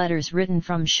and through letters written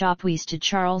from Chapuis to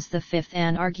Charles V.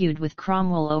 Anne argued with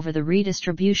Cromwell over the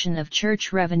redistribution of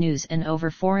church revenues and over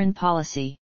foreign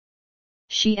policy.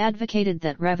 She advocated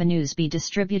that revenues be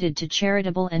distributed to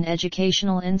charitable and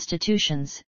educational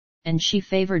institutions, and she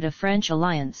favored a French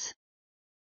alliance.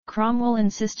 Cromwell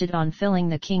insisted on filling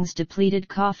the king's depleted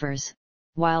coffers,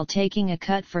 while taking a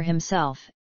cut for himself,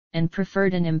 and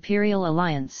preferred an imperial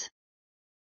alliance.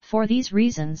 For these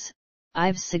reasons,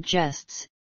 Ives suggests,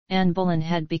 Anne Boleyn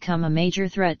had become a major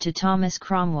threat to Thomas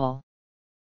Cromwell.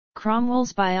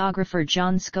 Cromwell's biographer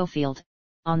John Schofield,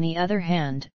 on the other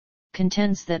hand,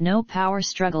 contends that no power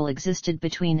struggle existed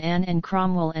between Anne and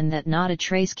Cromwell and that not a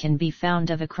trace can be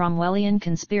found of a Cromwellian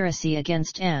conspiracy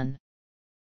against Anne.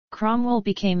 Cromwell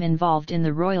became involved in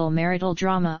the royal marital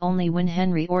drama only when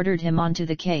Henry ordered him onto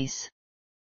the case.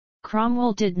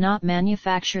 Cromwell did not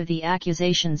manufacture the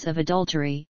accusations of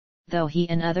adultery, though he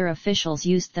and other officials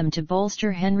used them to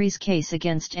bolster Henry's case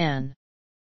against Anne.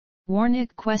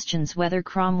 Warnock questions whether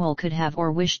Cromwell could have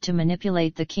or wished to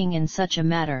manipulate the king in such a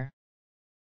matter.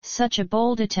 Such a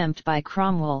bold attempt by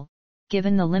Cromwell,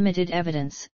 given the limited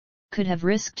evidence, could have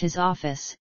risked his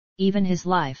office, even his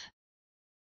life.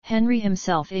 Henry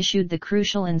himself issued the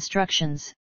crucial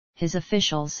instructions, his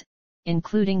officials,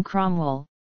 including Cromwell,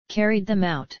 carried them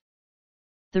out.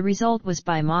 The result was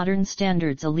by modern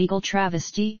standards a legal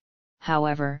travesty.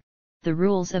 However, the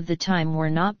rules of the time were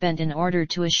not bent in order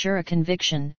to assure a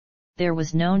conviction. There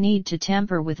was no need to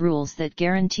tamper with rules that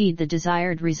guaranteed the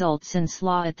desired result, since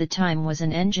law at the time was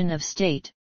an engine of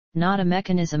state, not a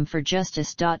mechanism for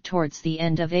justice. Towards the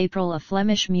end of April, a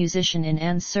Flemish musician in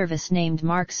Anne's service named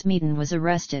Mark Smeaton was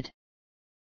arrested.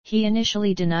 He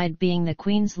initially denied being the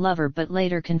Queen's lover but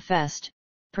later confessed,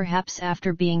 perhaps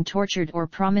after being tortured or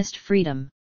promised freedom.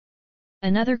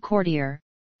 Another courtier,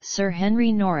 Sir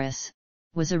Henry Norris,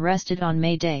 was arrested on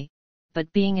May Day,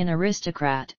 but being an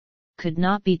aristocrat, could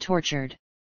not be tortured.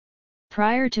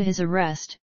 Prior to his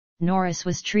arrest, Norris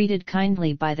was treated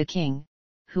kindly by the king,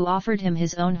 who offered him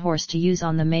his own horse to use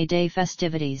on the May Day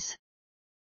festivities.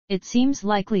 It seems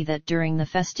likely that during the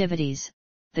festivities,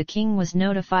 the king was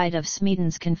notified of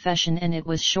Smeaton's confession, and it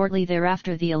was shortly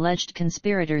thereafter the alleged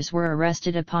conspirators were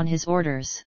arrested upon his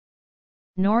orders.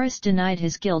 Norris denied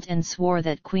his guilt and swore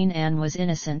that Queen Anne was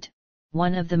innocent.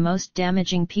 One of the most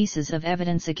damaging pieces of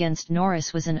evidence against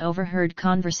Norris was an overheard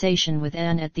conversation with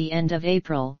Anne at the end of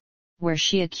April, where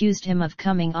she accused him of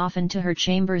coming often to her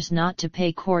chambers not to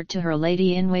pay court to her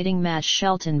lady-in-waiting Madge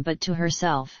Shelton but to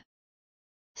herself.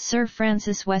 Sir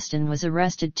Francis Weston was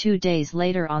arrested 2 days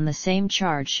later on the same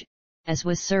charge, as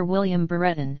was Sir William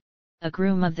Brereton, a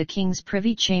groom of the King's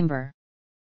Privy Chamber.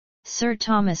 Sir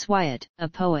Thomas Wyatt, a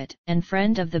poet and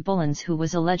friend of the Boleyns who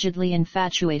was allegedly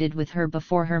infatuated with her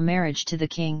before her marriage to the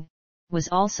king, was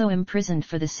also imprisoned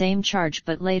for the same charge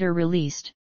but later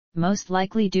released, most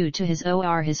likely due to his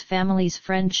family's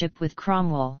friendship with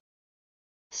Cromwell.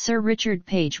 Sir Richard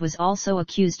Page was also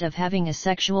accused of having a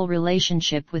sexual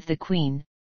relationship with the Queen,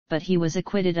 but he was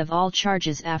acquitted of all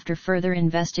charges after further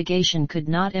investigation could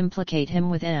not implicate him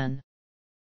with Anne.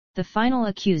 The final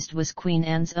accused was Queen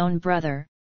Anne's own brother,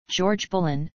 George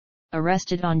Boleyn,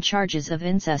 arrested on charges of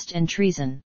incest and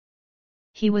treason.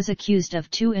 He was accused of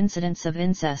 2 incidents of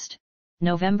incest,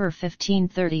 November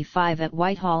 1535 at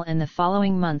Whitehall and the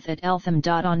following month at Eltham.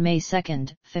 On May 2,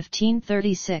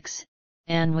 1536,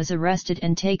 Anne was arrested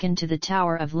and taken to the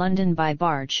Tower of London by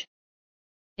barge.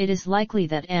 It is likely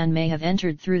that Anne may have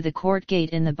entered through the court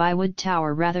gate in the Bywood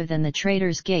Tower rather than the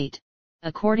Traitor's Gate,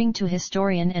 according to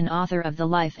historian and author of The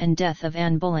Life and Death of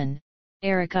Anne Boleyn,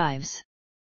 Eric Ives.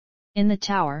 In the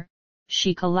Tower,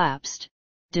 she collapsed,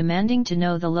 demanding to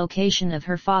know the location of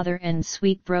her father and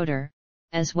sweet brother,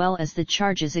 as well as the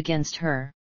charges against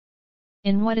her.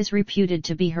 In what is reputed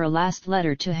to be her last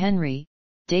letter to Henry,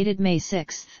 dated May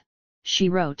 6, she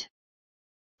wrote,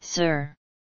 "Sir,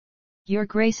 your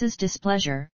Grace's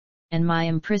displeasure, and my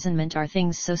imprisonment are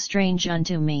things so strange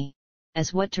unto me,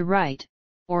 as what to write,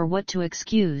 or what to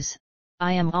excuse,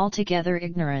 I am altogether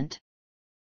ignorant.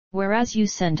 Whereas you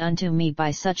sent unto me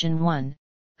by such an one,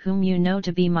 whom you know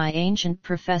to be my ancient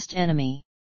professed enemy.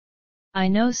 I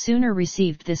no sooner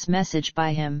received this message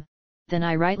by him, than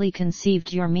I rightly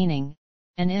conceived your meaning,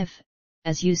 and if,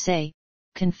 as you say,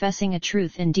 confessing a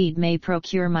truth indeed may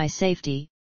procure my safety,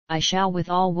 I shall with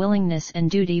all willingness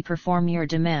and duty perform your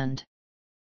demand.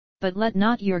 But let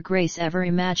not your Grace ever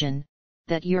imagine,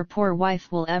 that your poor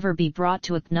wife will ever be brought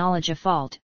to acknowledge a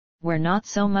fault, where not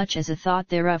so much as a thought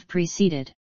thereof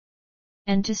preceded.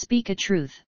 And to speak a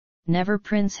truth, never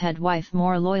prince had wife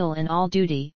more loyal in all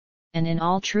duty, and in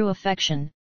all true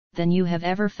affection, than you have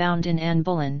ever found in Anne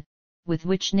Boleyn, with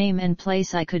which name and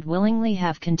place I could willingly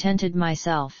have contented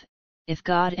myself, if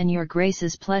God and your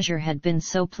Grace's pleasure had been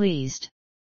so pleased.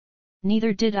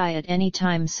 Neither did I at any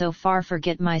time so far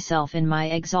forget myself in my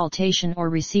exaltation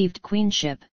or received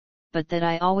queenship, but that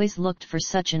I always looked for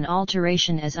such an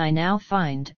alteration as I now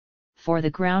find, for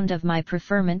the ground of my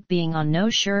preferment being on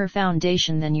no surer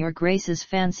foundation than your Grace's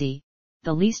fancy,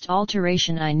 the least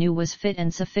alteration I knew was fit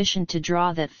and sufficient to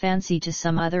draw that fancy to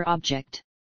some other object.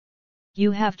 You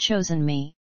have chosen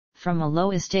me, from a low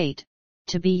estate,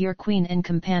 to be your queen and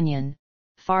companion,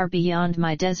 far beyond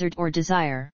my desert or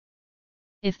desire.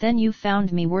 If then you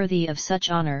found me worthy of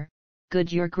such honor,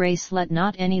 good your Grace let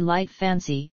not any light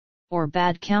fancy, or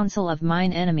bad counsel of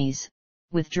mine enemies,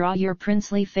 withdraw your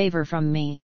princely favor from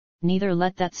me, neither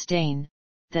let that stain,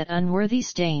 that unworthy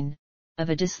stain,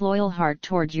 of a disloyal heart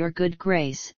toward your good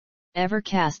Grace, ever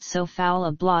cast so foul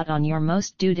a blot on your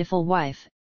most dutiful wife,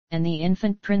 and the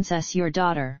infant princess your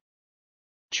daughter.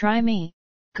 Try me,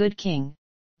 good King,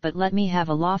 but let me have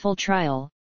a lawful trial,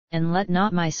 and let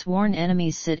not my sworn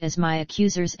enemies sit as my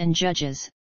accusers and judges,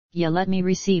 yea let me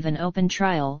receive an open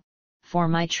trial, for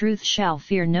my truth shall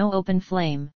fear no open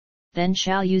flame, then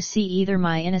shall you see either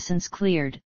my innocence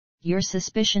cleared, your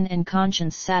suspicion and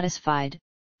conscience satisfied,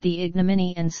 the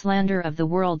ignominy and slander of the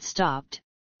world stopped,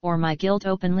 or my guilt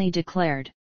openly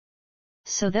declared.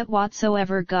 So that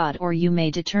whatsoever God or you may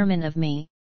determine of me,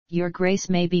 your Grace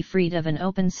may be freed of an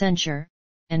open censure,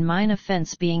 and mine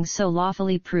offence being so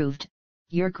lawfully proved,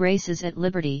 your Grace is at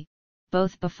liberty,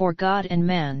 both before God and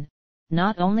man,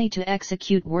 not only to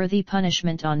execute worthy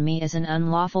punishment on me as an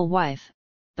unlawful wife,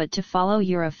 but to follow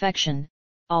your affection,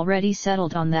 already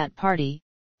settled on that party,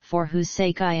 for whose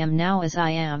sake I am now as I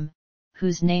am,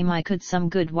 whose name I could some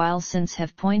good while since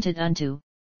have pointed unto,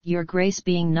 your Grace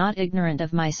being not ignorant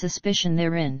of my suspicion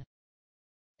therein.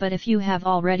 But if you have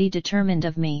already determined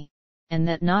of me, and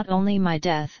that not only my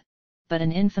death, but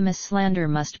an infamous slander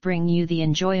must bring you the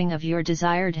enjoying of your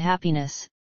desired happiness,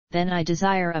 then I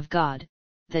desire of God,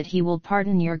 that he will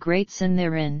pardon your great sin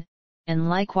therein, and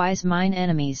likewise mine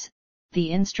enemies,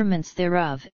 the instruments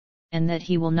thereof, and that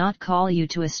he will not call you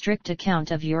to a strict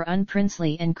account of your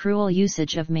unprincely and cruel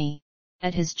usage of me,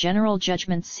 at his general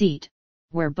judgment seat,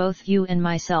 where both you and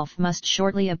myself must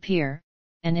shortly appear,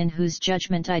 and in whose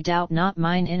judgment I doubt not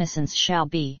mine innocence shall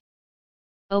be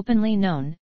openly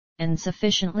known, and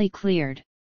sufficiently cleared.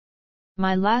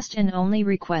 My last and only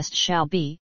request shall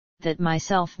be, that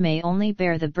myself may only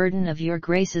bear the burden of your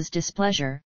Grace's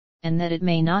displeasure, and that it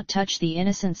may not touch the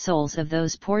innocent souls of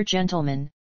those poor gentlemen,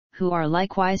 who are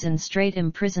likewise in strait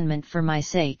imprisonment for my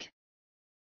sake.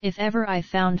 If ever I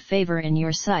found favour in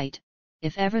your sight,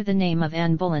 if ever the name of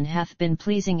Anne Boleyn hath been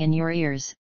pleasing in your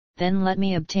ears, then let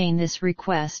me obtain this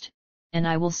request, and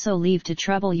I will so leave to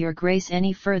trouble your Grace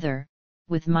any further,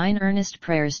 with mine earnest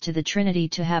prayers to the Trinity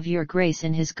to have your Grace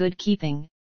in his good keeping,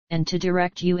 and to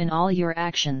direct you in all your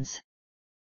actions.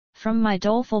 From my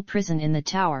doleful prison in the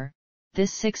Tower,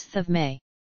 this 6th of May.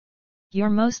 Your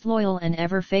most loyal and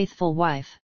ever faithful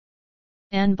wife,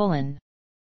 Anne Boleyn.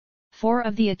 4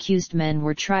 of the accused men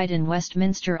were tried in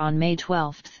Westminster on May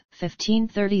 12,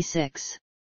 1536.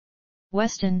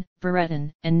 Weston,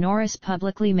 Brereton, and Norris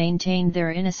publicly maintained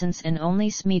their innocence, and only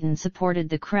Smeaton supported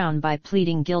the Crown by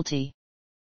pleading guilty.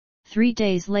 3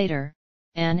 days later,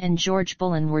 Anne and George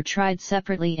Boleyn were tried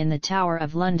separately in the Tower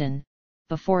of London,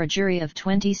 before a jury of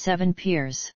 27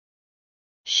 peers.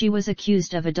 She was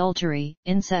accused of adultery,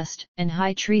 incest, and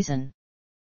high treason.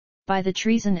 By the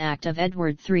Treason Act of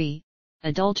Edward III,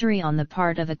 adultery on the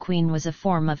part of a queen was a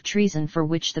form of treason for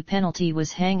which the penalty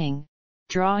was hanging,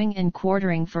 drawing and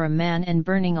quartering for a man, and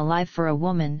burning alive for a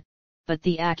woman, but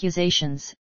the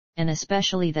accusations, and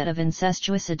especially that of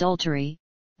incestuous adultery,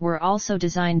 were also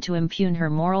designed to impugn her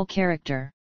moral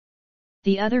character.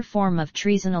 The other form of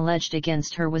treason alleged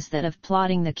against her was that of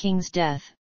plotting the king's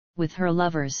death, with her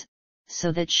lovers,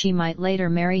 so that she might later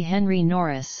marry Henry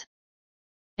Norris.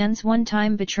 Anne's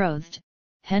one-time betrothed,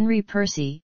 Henry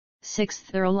Percy,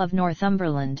 6th Earl of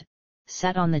Northumberland,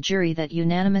 sat on the jury that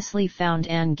unanimously found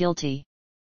Anne guilty.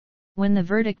 When the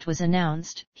verdict was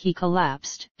announced, he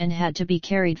collapsed and had to be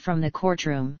carried from the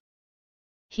courtroom.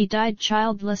 He died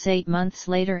childless 8 months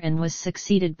later and was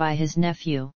succeeded by his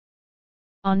nephew.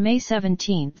 On May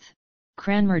 17,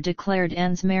 Cranmer declared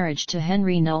Anne's marriage to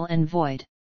Henry null and void.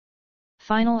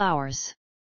 Final hours.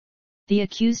 The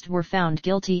accused were found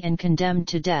guilty and condemned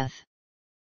to death.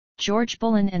 George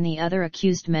Boleyn and the other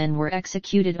accused men were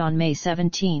executed on May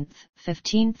 17,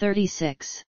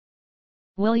 1536.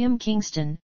 William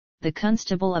Kingston, the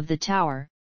constable of the Tower,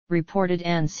 reported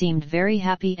Anne seemed very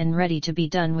happy and ready to be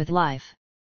done with life.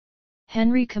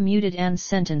 Henry commuted Anne's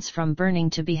sentence from burning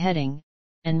to beheading,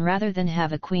 and rather than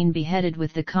have a queen beheaded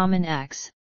with the common axe,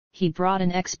 he brought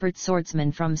an expert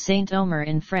swordsman from Saint-Omer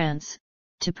in France,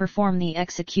 to perform the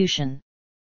execution.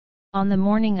 On the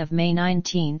morning of May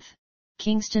 19,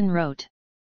 Kingston wrote,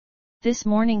 "This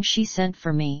morning she sent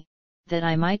for me, that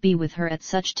I might be with her at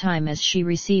such time as she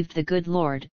received the good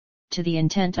Lord, to the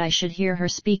intent I should hear her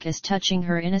speak as touching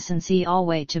her innocency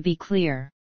alway to be clear.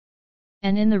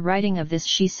 And in the writing of this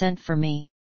she sent for me,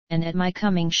 and at my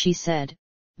coming she said,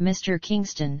 Mr.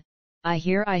 Kingston, I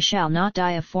hear I shall not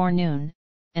die afore noon,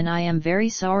 and I am very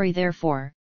sorry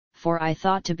therefore, for I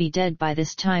thought to be dead by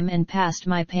this time and past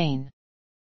my pain.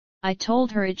 I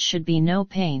told her it should be no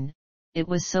pain, it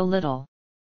was so little.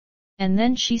 And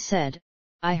then she said,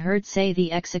 I heard say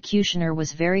the executioner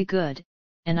was very good,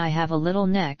 and I have a little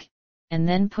neck, and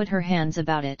then put her hands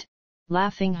about it,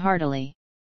 laughing heartily.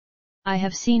 I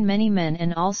have seen many men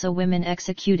and also women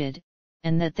executed,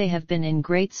 and that they have been in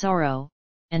great sorrow,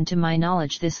 and to my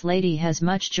knowledge this lady has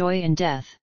much joy in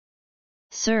death.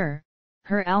 Sir,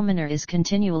 her almoner is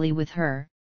continually with her,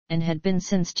 and had been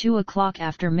since 2 o'clock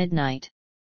after midnight.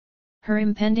 Her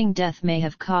impending death may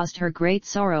have caused her great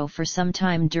sorrow for some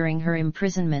time during her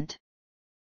imprisonment."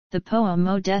 The poem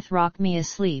O Death Rock Me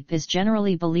Asleep is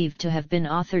generally believed to have been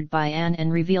authored by Anne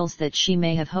and reveals that she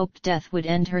may have hoped death would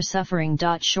end her suffering.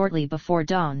 Shortly before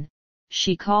dawn,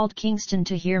 she called Kingston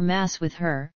to hear Mass with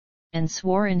her, and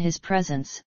swore in his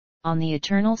presence, on the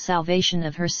eternal salvation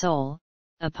of her soul,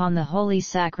 upon the holy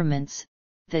sacraments,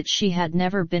 that she had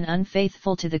never been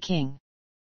unfaithful to the king.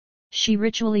 She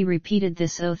ritually repeated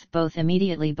this oath both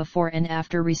immediately before and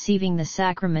after receiving the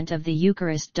sacrament of the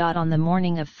Eucharist. On the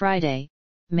morning of Friday,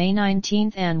 May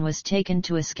 19, Anne was taken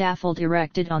to a scaffold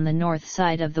erected on the north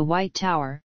side of the White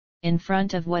Tower, in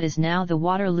front of what is now the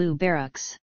Waterloo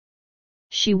Barracks.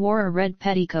 She wore a red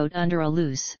petticoat under a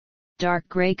loose, dark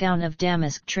grey gown of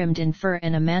damask trimmed in fur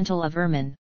and a mantle of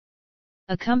ermine.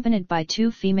 Accompanied by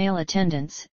 2 female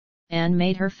attendants, Anne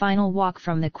made her final walk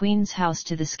from the Queen's house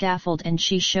to the scaffold, and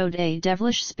she showed a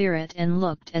devilish spirit and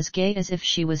looked as gay as if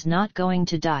she was not going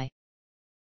to die.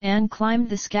 Anne climbed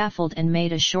the scaffold and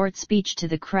made a short speech to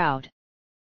the crowd.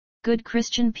 "Good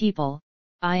Christian people,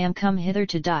 I am come hither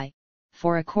to die,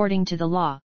 for according to the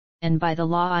law, and by the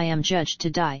law I am judged to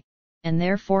die, and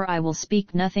therefore I will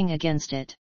speak nothing against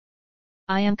it.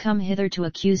 I am come hither to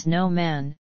accuse no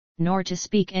man, nor to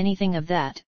speak anything of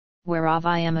that, whereof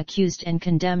I am accused and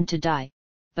condemned to die,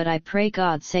 but I pray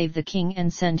God save the king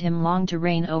and send him long to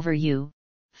reign over you,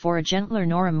 for a gentler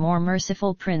nor a more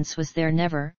merciful prince was there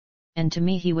never, and to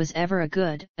me he was ever a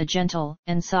good, a gentle,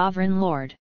 and sovereign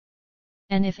lord.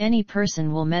 And if any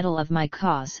person will meddle of my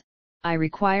cause, I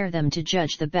require them to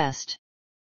judge the best.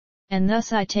 And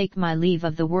thus I take my leave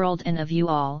of the world and of you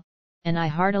all, and I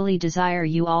heartily desire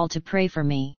you all to pray for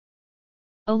me.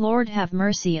 O Lord, have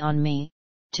mercy on me,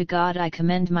 to God I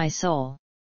commend my soul."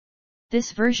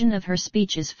 This version of her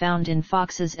speech is found in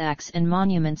Fox's Acts and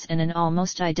Monuments, and an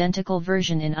almost identical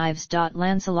version in Ives.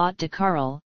 Lancelot de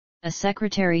Carrel, a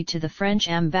secretary to the French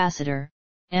ambassador,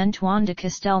 Antoine de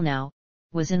Castelnau,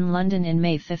 was in London in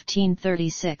May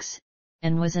 1536,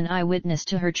 and was an eyewitness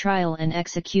to her trial and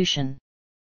execution.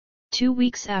 2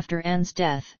 weeks after Anne's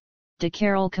death, de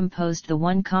Carroll composed the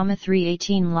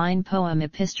 1,318-line poem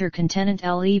Epistre contenant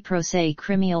le procès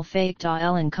criminel fait à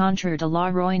elle contre de la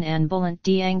royne Anne Boleyn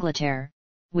d'Angleterre,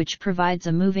 which provides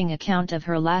a moving account of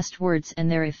her last words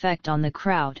and their effect on the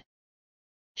crowd.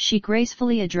 She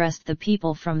gracefully addressed the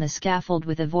people from the scaffold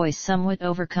with a voice somewhat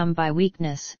overcome by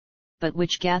weakness, but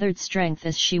which gathered strength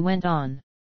as she went on.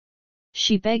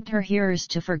 She begged her hearers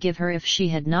to forgive her if she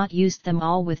had not used them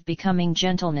all with becoming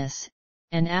gentleness,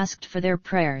 and asked for their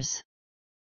prayers.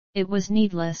 It was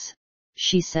needless,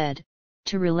 she said,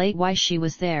 to relate why she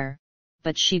was there,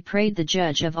 but she prayed the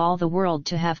judge of all the world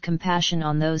to have compassion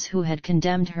on those who had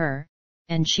condemned her,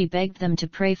 and she begged them to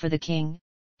pray for the king,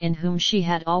 in whom she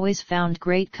had always found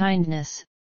great kindness,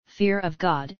 fear of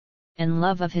God, and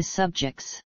love of his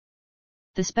subjects.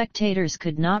 The spectators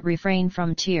could not refrain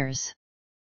from tears.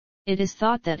 It is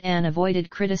thought that Anne avoided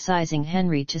criticizing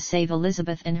Henry to save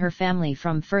Elizabeth and her family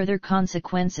from further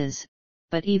consequences,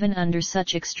 but even under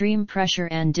such extreme pressure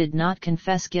Anne did not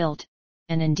confess guilt,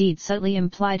 and indeed subtly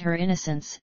implied her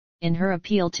innocence, in her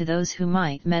appeal to those who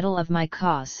might meddle of my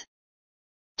cause.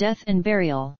 Death and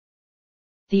burial.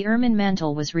 The ermine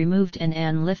mantle was removed and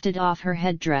Anne lifted off her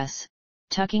headdress,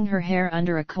 tucking her hair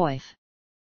under a coif.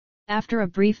 After a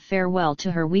brief farewell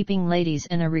to her weeping ladies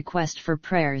and a request for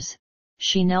prayers,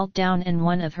 she knelt down and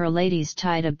one of her ladies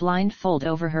tied a blindfold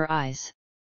over her eyes.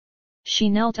 She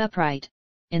knelt upright,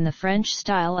 in the French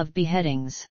style of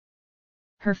beheadings.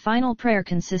 Her final prayer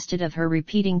consisted of her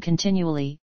repeating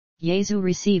continually, "Jesu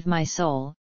receive my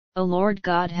soul, O Lord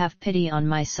God have pity on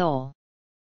my soul."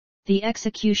 The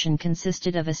execution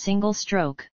consisted of a single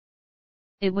stroke.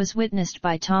 It was witnessed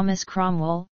by Thomas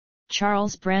Cromwell,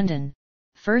 Charles Brandon,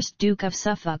 1st Duke of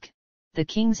Suffolk, the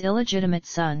King's illegitimate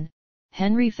son,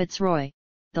 Henry Fitzroy,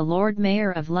 the Lord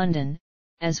Mayor of London,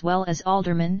 as well as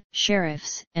aldermen,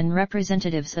 sheriffs, and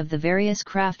representatives of the various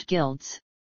craft guilds.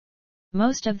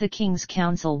 Most of the King's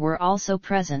Council were also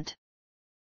present.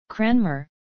 Cranmer,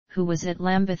 who was at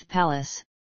Lambeth Palace,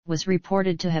 was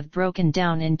reported to have broken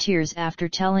down in tears after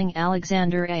telling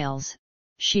Alexander Ailes,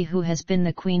 "She who has been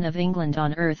the Queen of England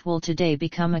on earth will today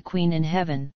become a Queen in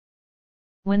heaven."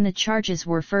 When the charges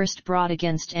were first brought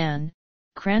against Anne,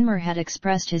 Cranmer had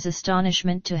expressed his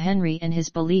astonishment to Henry and his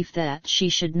belief that she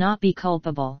should not be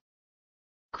culpable.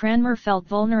 Cranmer felt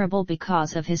vulnerable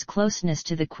because of his closeness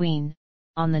to the Queen.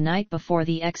 On the night before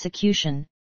the execution,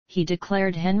 he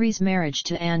declared Henry's marriage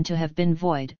to Anne to have been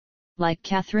void, like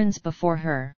Catherine's before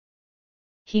her.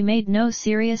 He made no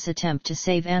serious attempt to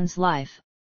save Anne's life,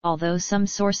 although some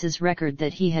sources record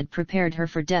that he had prepared her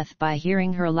for death by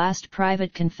hearing her last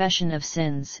private confession of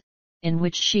sins, in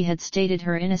which she had stated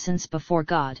her innocence before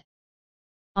God.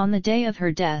 On the day of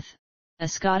her death, a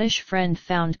Scottish friend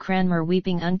found Cranmer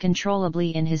weeping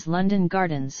uncontrollably in his London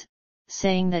gardens,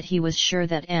 saying that he was sure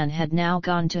that Anne had now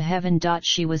gone to heaven.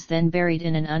 She was then buried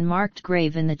in an unmarked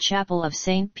grave in the chapel of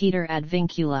St. Peter ad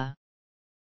Vincula.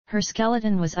 Her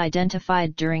skeleton was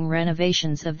identified during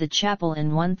renovations of the chapel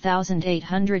in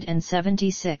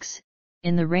 1876,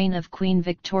 in the reign of Queen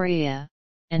Victoria,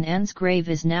 and Anne's grave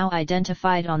is now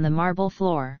identified on the marble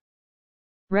floor.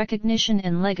 Recognition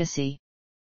and legacy.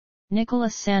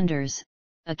 Nicholas Sanders,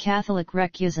 a Catholic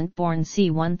recusant born c.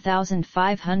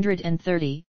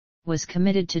 1530, was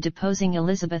committed to deposing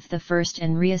Elizabeth I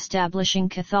and re-establishing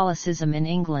Catholicism in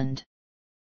England.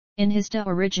 In his De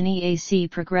Origine ac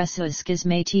Progressus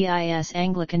Schismatis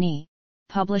Anglicani,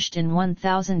 published in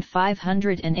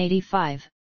 1585,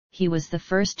 he was the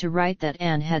first to write that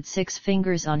Anne had 6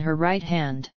 fingers on her right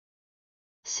hand.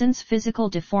 Since physical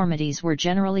deformities were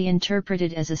generally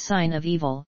interpreted as a sign of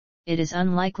evil, it is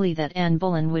unlikely that Anne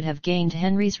Boleyn would have gained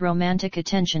Henry's romantic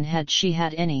attention had she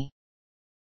had any.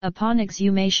 Upon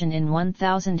exhumation in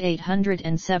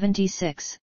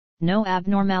 1876, no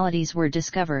abnormalities were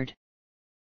discovered.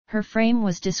 Her frame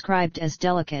was described as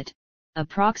delicate,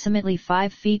 approximately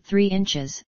 5 feet 3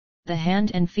 inches, the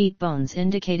hand and feet bones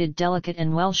indicated delicate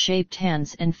and well-shaped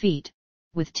hands and feet,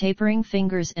 with tapering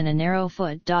fingers and a narrow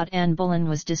foot. Anne Boleyn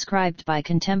was described by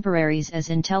contemporaries as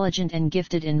intelligent and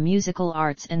gifted in musical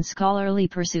arts and scholarly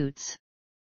pursuits.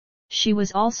 She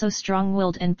was also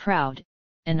strong-willed and proud,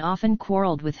 and often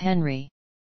quarreled with Henry.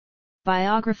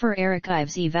 Biographer Eric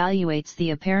Ives evaluates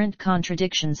the apparent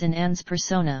contradictions in Anne's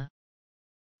persona.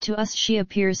 To us she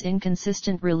appears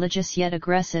inconsistent, religious yet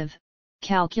aggressive,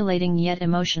 calculating yet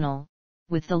emotional,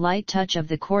 with the light touch of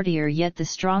the courtier yet the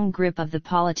strong grip of the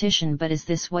politician. But is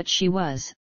this what she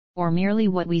was, or merely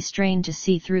what we strain to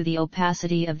see through the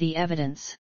opacity of the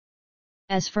evidence?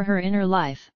 As for her inner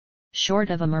life, short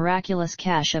of a miraculous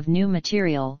cache of new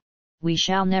material, we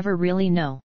shall never really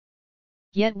know.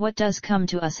 Yet what does come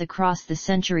to us across the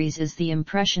centuries is the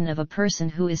impression of a person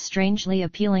who is strangely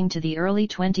appealing to the early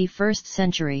 21st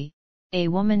century, a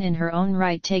woman in her own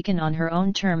right taken on her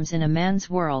own terms in a man's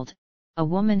world, a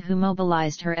woman who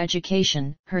mobilized her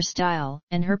education, her style,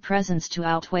 and her presence to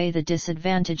outweigh the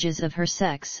disadvantages of her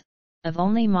sex, of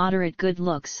only moderate good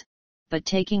looks, but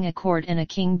taking a court and a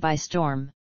king by storm.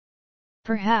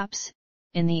 Perhaps,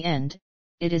 in the end,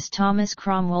 it is Thomas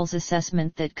Cromwell's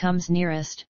assessment that comes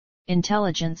nearest: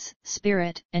 intelligence,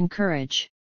 spirit, and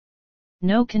courage.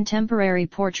 No contemporary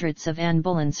portraits of Anne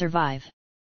Boleyn survive.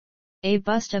 A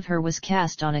bust of her was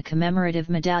cast on a commemorative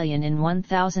medallion in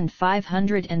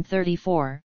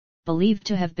 1534, believed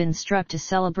to have been struck to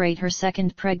celebrate her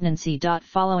second pregnancy.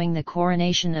 Following the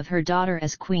coronation of her daughter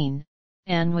as queen,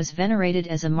 Anne was venerated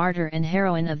as a martyr and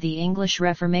heroine of the English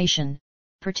Reformation,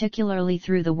 particularly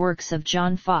through the works of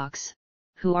John Foxe,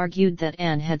 who argued that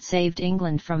Anne had saved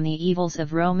England from the evils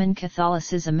of Roman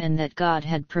Catholicism and that God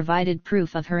had provided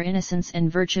proof of her innocence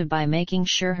and virtue by making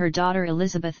sure her daughter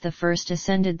Elizabeth I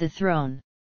ascended the throne.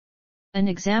 An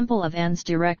example of Anne's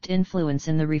direct influence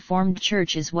in the Reformed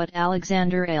Church is what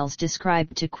Alexander Ailes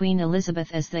described to Queen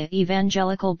Elizabeth as the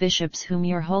evangelical bishops whom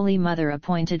your Holy Mother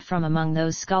appointed from among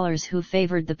those scholars who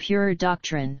favored the purer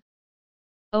doctrine.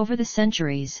 Over the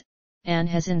centuries, Anne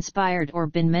has inspired or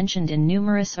been mentioned in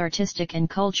numerous artistic and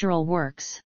cultural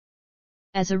works.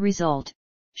 As a result,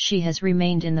 she has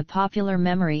remained in the popular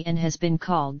memory and has been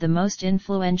called the most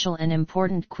influential and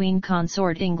important queen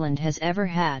consort England has ever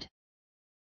had.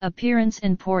 Appearance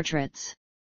and portraits.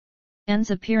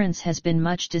 Anne's appearance has been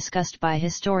much discussed by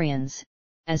historians,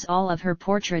 as all of her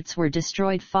portraits were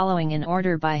destroyed following an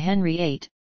order by Henry VIII,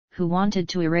 who wanted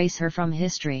to erase her from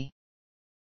history.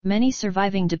 Many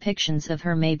surviving depictions of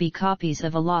her may be copies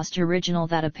of a lost original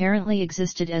that apparently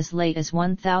existed as late as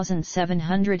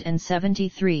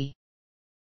 1773.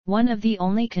 One of the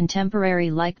only contemporary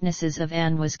likenesses of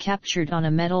Anne was captured on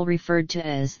a medal referred to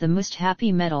as the Most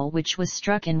Happy Medal, which was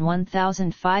struck in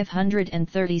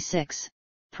 1536,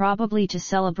 probably to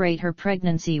celebrate her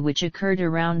pregnancy, which occurred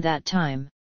around that time.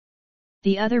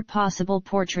 The other possible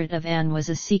portrait of Anne was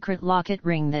a secret locket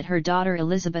ring that her daughter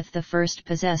Elizabeth I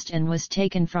possessed and was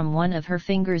taken from one of her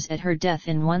fingers at her death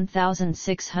in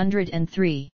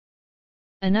 1603.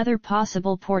 Another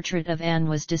possible portrait of Anne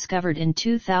was discovered in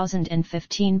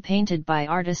 2015, painted by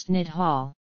artist Nid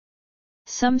Hall.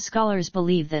 Some scholars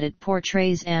believe that it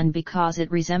portrays Anne because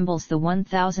it resembles the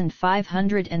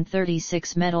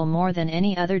 1536 medal more than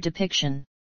any other depiction.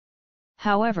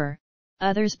 However,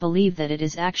 others believe that it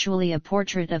is actually a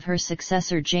portrait of her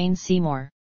successor Jane Seymour.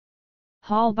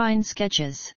 Holbein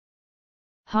sketches.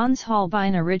 Hans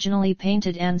Holbein originally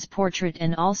painted Anne's portrait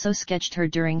and also sketched her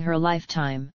during her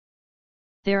lifetime.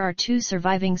 There are two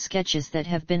surviving sketches that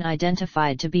have been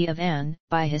identified to be of Anne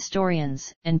by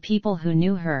historians and people who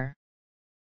knew her.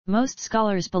 Most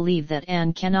scholars believe that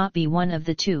Anne cannot be one of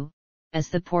the two, as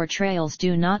the portrayals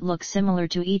do not look similar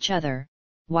to each other,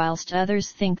 whilst others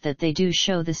think that they do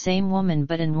show the same woman,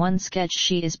 but in one sketch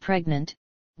she is pregnant,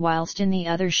 whilst in the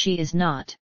other she is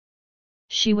not.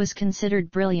 She was considered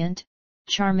brilliant,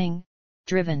 charming,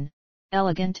 driven,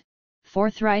 elegant,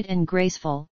 forthright and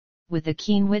graceful, with a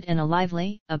keen wit and a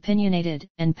lively, opinionated,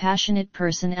 and passionate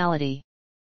personality.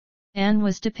 Anne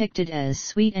was depicted as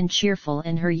sweet and cheerful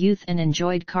in her youth and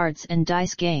enjoyed cards and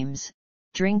dice games,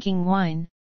 drinking wine,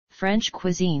 French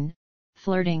cuisine,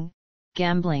 flirting,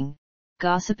 gambling,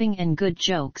 gossiping and good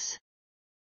jokes.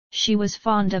 She was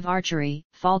fond of archery,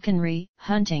 falconry,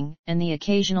 hunting, and the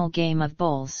occasional game of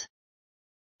bowls.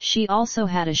 She also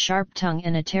had a sharp tongue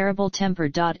and a terrible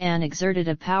temper. Anne exerted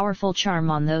a powerful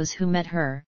charm on those who met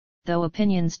her, though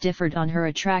opinions differed on her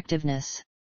attractiveness.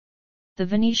 The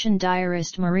Venetian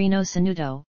diarist Marino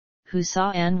Sanudo, who saw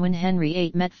Anne when Henry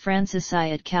VIII met Francis I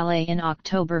at Calais in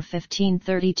October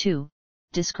 1532,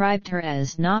 described her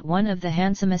as not one of the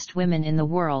handsomest women in the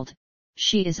world.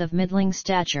 She is of middling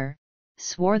stature,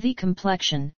 swarthy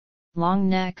complexion, long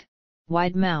neck,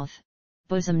 wide mouth,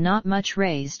 bosom not much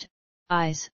raised,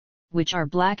 eyes, which are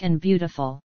black and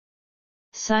beautiful.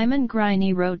 Simon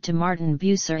Griney wrote to Martin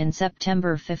Bucer in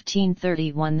September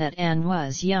 1531 that Anne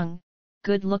was young,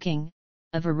 good-looking,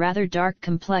 of a rather dark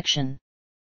complexion.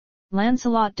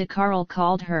 Lancelot de Carrel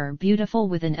called her beautiful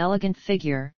with an elegant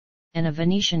figure, and a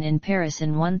Venetian in Paris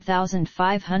in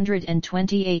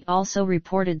 1528 also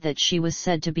reported that she was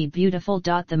said to be beautiful.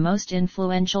 The most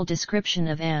influential description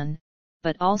of Anne,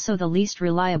 but also the least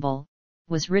reliable,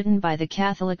 was written by the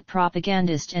Catholic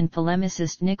propagandist and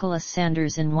polemicist Nicholas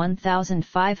Sanders in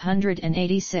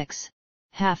 1586,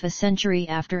 half a century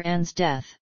after Anne's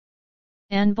death.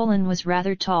 Anne Boleyn was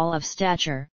rather tall of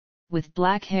stature, with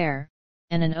black hair,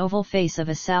 and an oval face of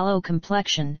a sallow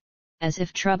complexion, as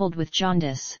if troubled with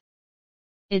jaundice.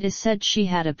 It is said she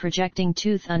had a projecting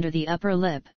tooth under the upper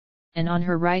lip, and on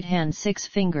her right hand 6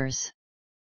 fingers.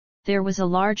 There was a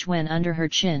large wen under her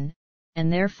chin,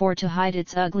 and therefore to hide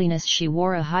its ugliness she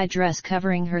wore a high dress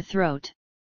covering her throat.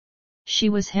 She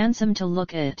was handsome to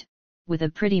look at, with a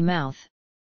pretty mouth.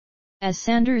 As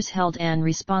Sanders held Anne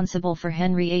responsible for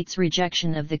Henry VIII's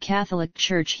rejection of the Catholic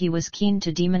Church, he was keen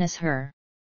to demonize her.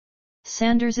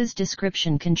 Sanders's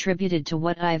description contributed to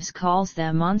what Ives calls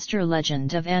the monster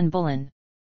legend of Anne Boleyn.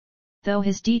 Though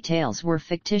his details were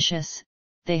fictitious,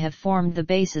 they have formed the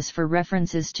basis for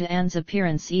references to Anne's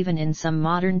appearance even in some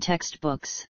modern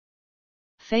textbooks.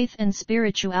 Faith and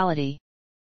spirituality.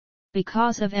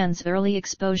 Because of Anne's early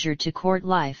exposure to court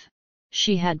life,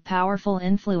 she had powerful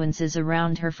influences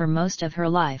around her for most of her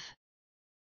life.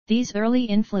 These early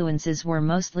influences were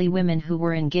mostly women who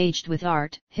were engaged with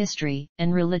art, history,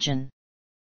 and religion.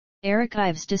 Eric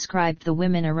Ives described the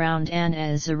women around Anne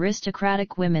as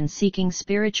aristocratic women seeking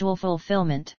spiritual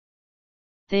fulfillment.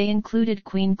 They included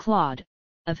Queen Claude,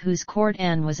 of whose court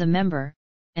Anne was a member,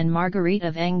 and Marguerite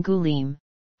of Angoulême,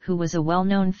 who was a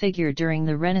well-known figure during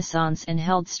the Renaissance and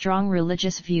held strong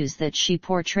religious views that she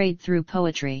portrayed through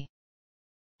poetry.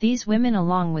 These women,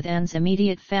 along with Anne's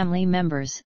immediate family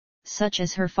members, such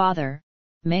as her father,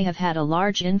 may have had a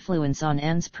large influence on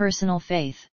Anne's personal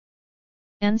faith.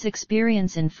 Anne's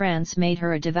experience in France made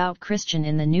her a devout Christian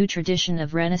in the new tradition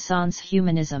of Renaissance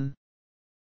humanism.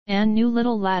 Anne knew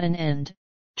little Latin and,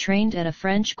 trained at a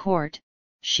French court,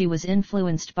 she was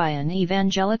influenced by an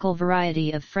evangelical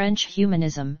variety of French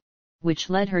humanism, which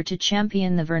led her to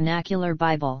champion the vernacular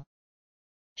Bible.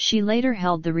 She later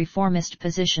held the reformist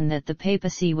position that the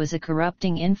papacy was a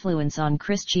corrupting influence on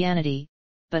Christianity,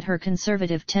 but her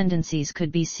conservative tendencies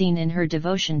could be seen in her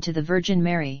devotion to the Virgin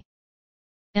Mary.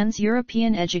 Anne's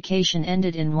European education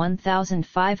ended in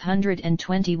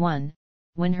 1521,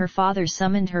 when her father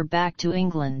summoned her back to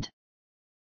England.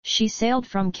 She sailed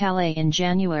from Calais in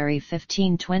January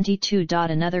 1522.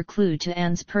 Another clue to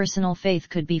Anne's personal faith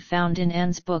could be found in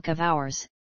Anne's Book of Hours,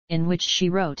 in which she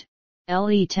wrote,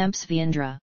 Le temps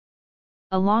viendra.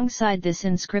 Alongside this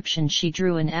inscription she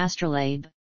drew an astrolabe,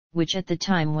 which at the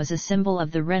time was a symbol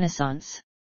of the Renaissance.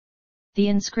 The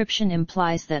inscription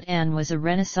implies that Anne was a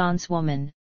Renaissance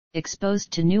woman,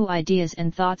 exposed to new ideas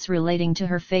and thoughts relating to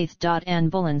her faith. Anne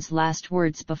Boleyn's last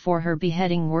words before her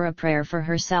beheading were a prayer for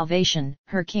her salvation,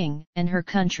 her king, and her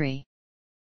country.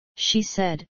 She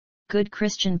said, "Good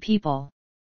Christian people,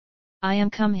 I am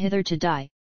come hither to die,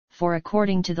 for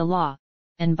according to the law,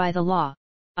 and by the law,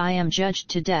 I am judged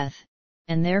to death,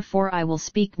 and therefore I will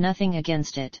speak nothing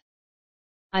against it.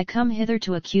 I come hither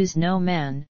to accuse no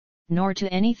man, nor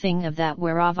to anything of that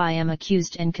whereof I am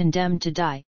accused and condemned to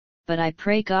die, but I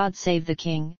pray God save the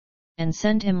king, and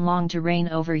send him long to reign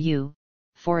over you,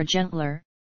 for a gentler,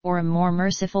 or a more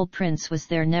merciful prince was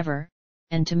there never,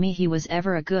 and to me he was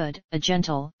ever a good, a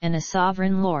gentle, and a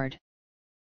sovereign lord."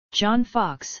 John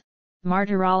Foxe,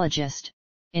 martyrologist,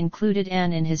 included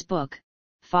Anne in his book,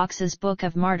 Foxe's Book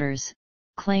of Martyrs,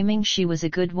 claiming she was a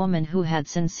good woman who had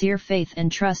sincere faith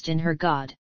and trust in her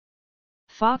God.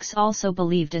 Foxe also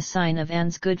believed a sign of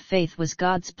Anne's good faith was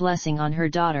God's blessing on her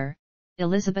daughter,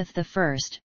 Elizabeth I,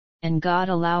 and God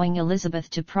allowing Elizabeth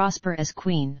to prosper as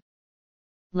queen.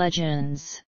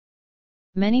 Legends.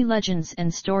 Many legends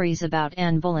and stories about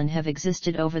Anne Boleyn have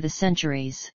existed over the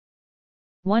centuries.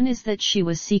 One is that she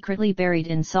was secretly buried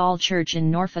in Saul Church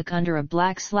in Norfolk under a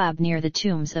black slab near the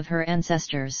tombs of her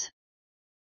ancestors.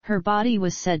 Her body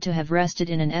was said to have rested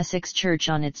in an Essex church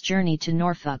on its journey to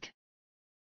Norfolk.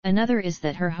 Another is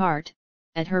that her heart,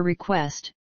 at her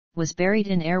request, was buried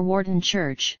in Airwarden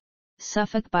Church,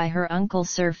 Suffolk by her uncle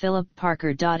Sir Philip Parker.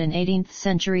 In 18th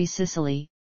century Sicily,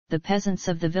 the peasants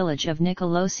of the village of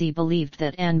Nicolosi believed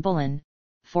that Anne Boleyn,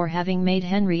 for having made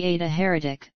Henry VIII a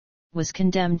heretic, was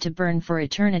condemned to burn for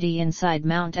eternity inside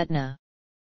Mount Etna.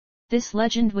 This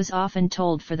legend was often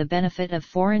told for the benefit of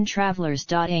foreign travellers.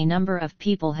 A number of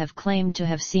people have claimed to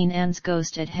have seen Anne's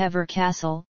ghost at Hever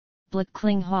Castle,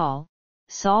 Blickling Hall,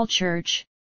 Saul Church,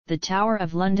 the Tower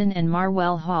of London and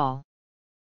Marwell Hall.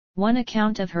 One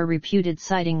account of her reputed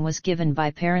sighting was given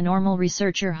by paranormal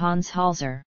researcher Hans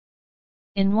Halser.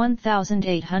 In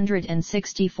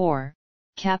 1864,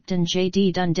 Captain J.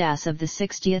 D. Dundas of the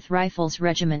 60th Rifles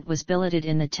Regiment was billeted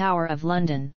in the Tower of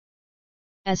London.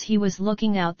 As he was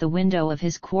looking out the window of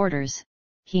his quarters,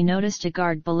 he noticed a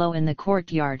guard below in the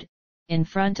courtyard, in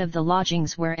front of the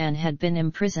lodgings where Anne had been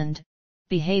imprisoned,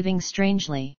 behaving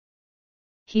strangely.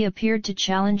 He appeared to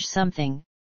challenge something,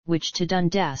 which to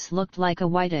Dundas looked like a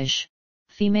whitish,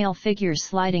 female figure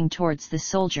sliding towards the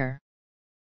soldier.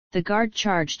 The guard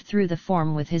charged through the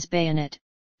form with his bayonet,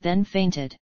 then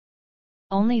fainted.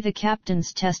 Only the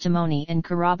captain's testimony and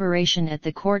corroboration at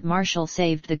the court-martial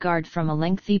saved the guard from a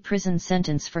lengthy prison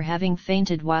sentence for having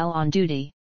fainted while on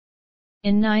duty.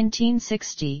 In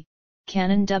 1960,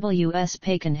 Canon W. S.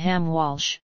 Pakenham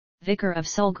Walsh, vicar of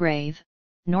Sulgrave,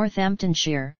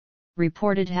 Northamptonshire,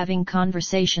 reported having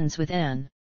conversations with Anne.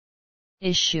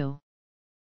 Issue.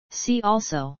 See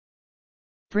also: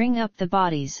 Bring Up the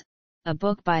Bodies, a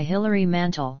book by Hilary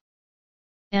Mantel.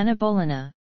 Anne Boleyn,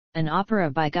 an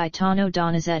opera by Gaetano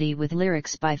Donizetti with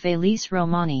lyrics by Felice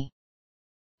Romani.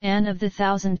 Anne of the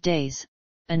Thousand Days,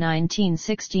 a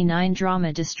 1969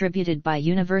 drama distributed by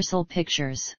Universal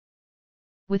Pictures.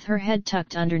 With Her Head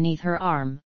Tucked Underneath Her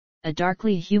Arm, a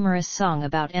darkly humorous song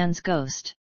about Anne's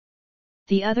ghost.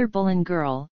 The Other Boleyn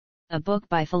Girl, a book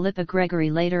by Philippa Gregory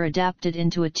later adapted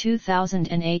into a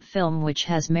 2008 film which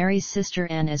has Mary's sister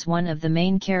Anne as one of the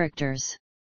main characters.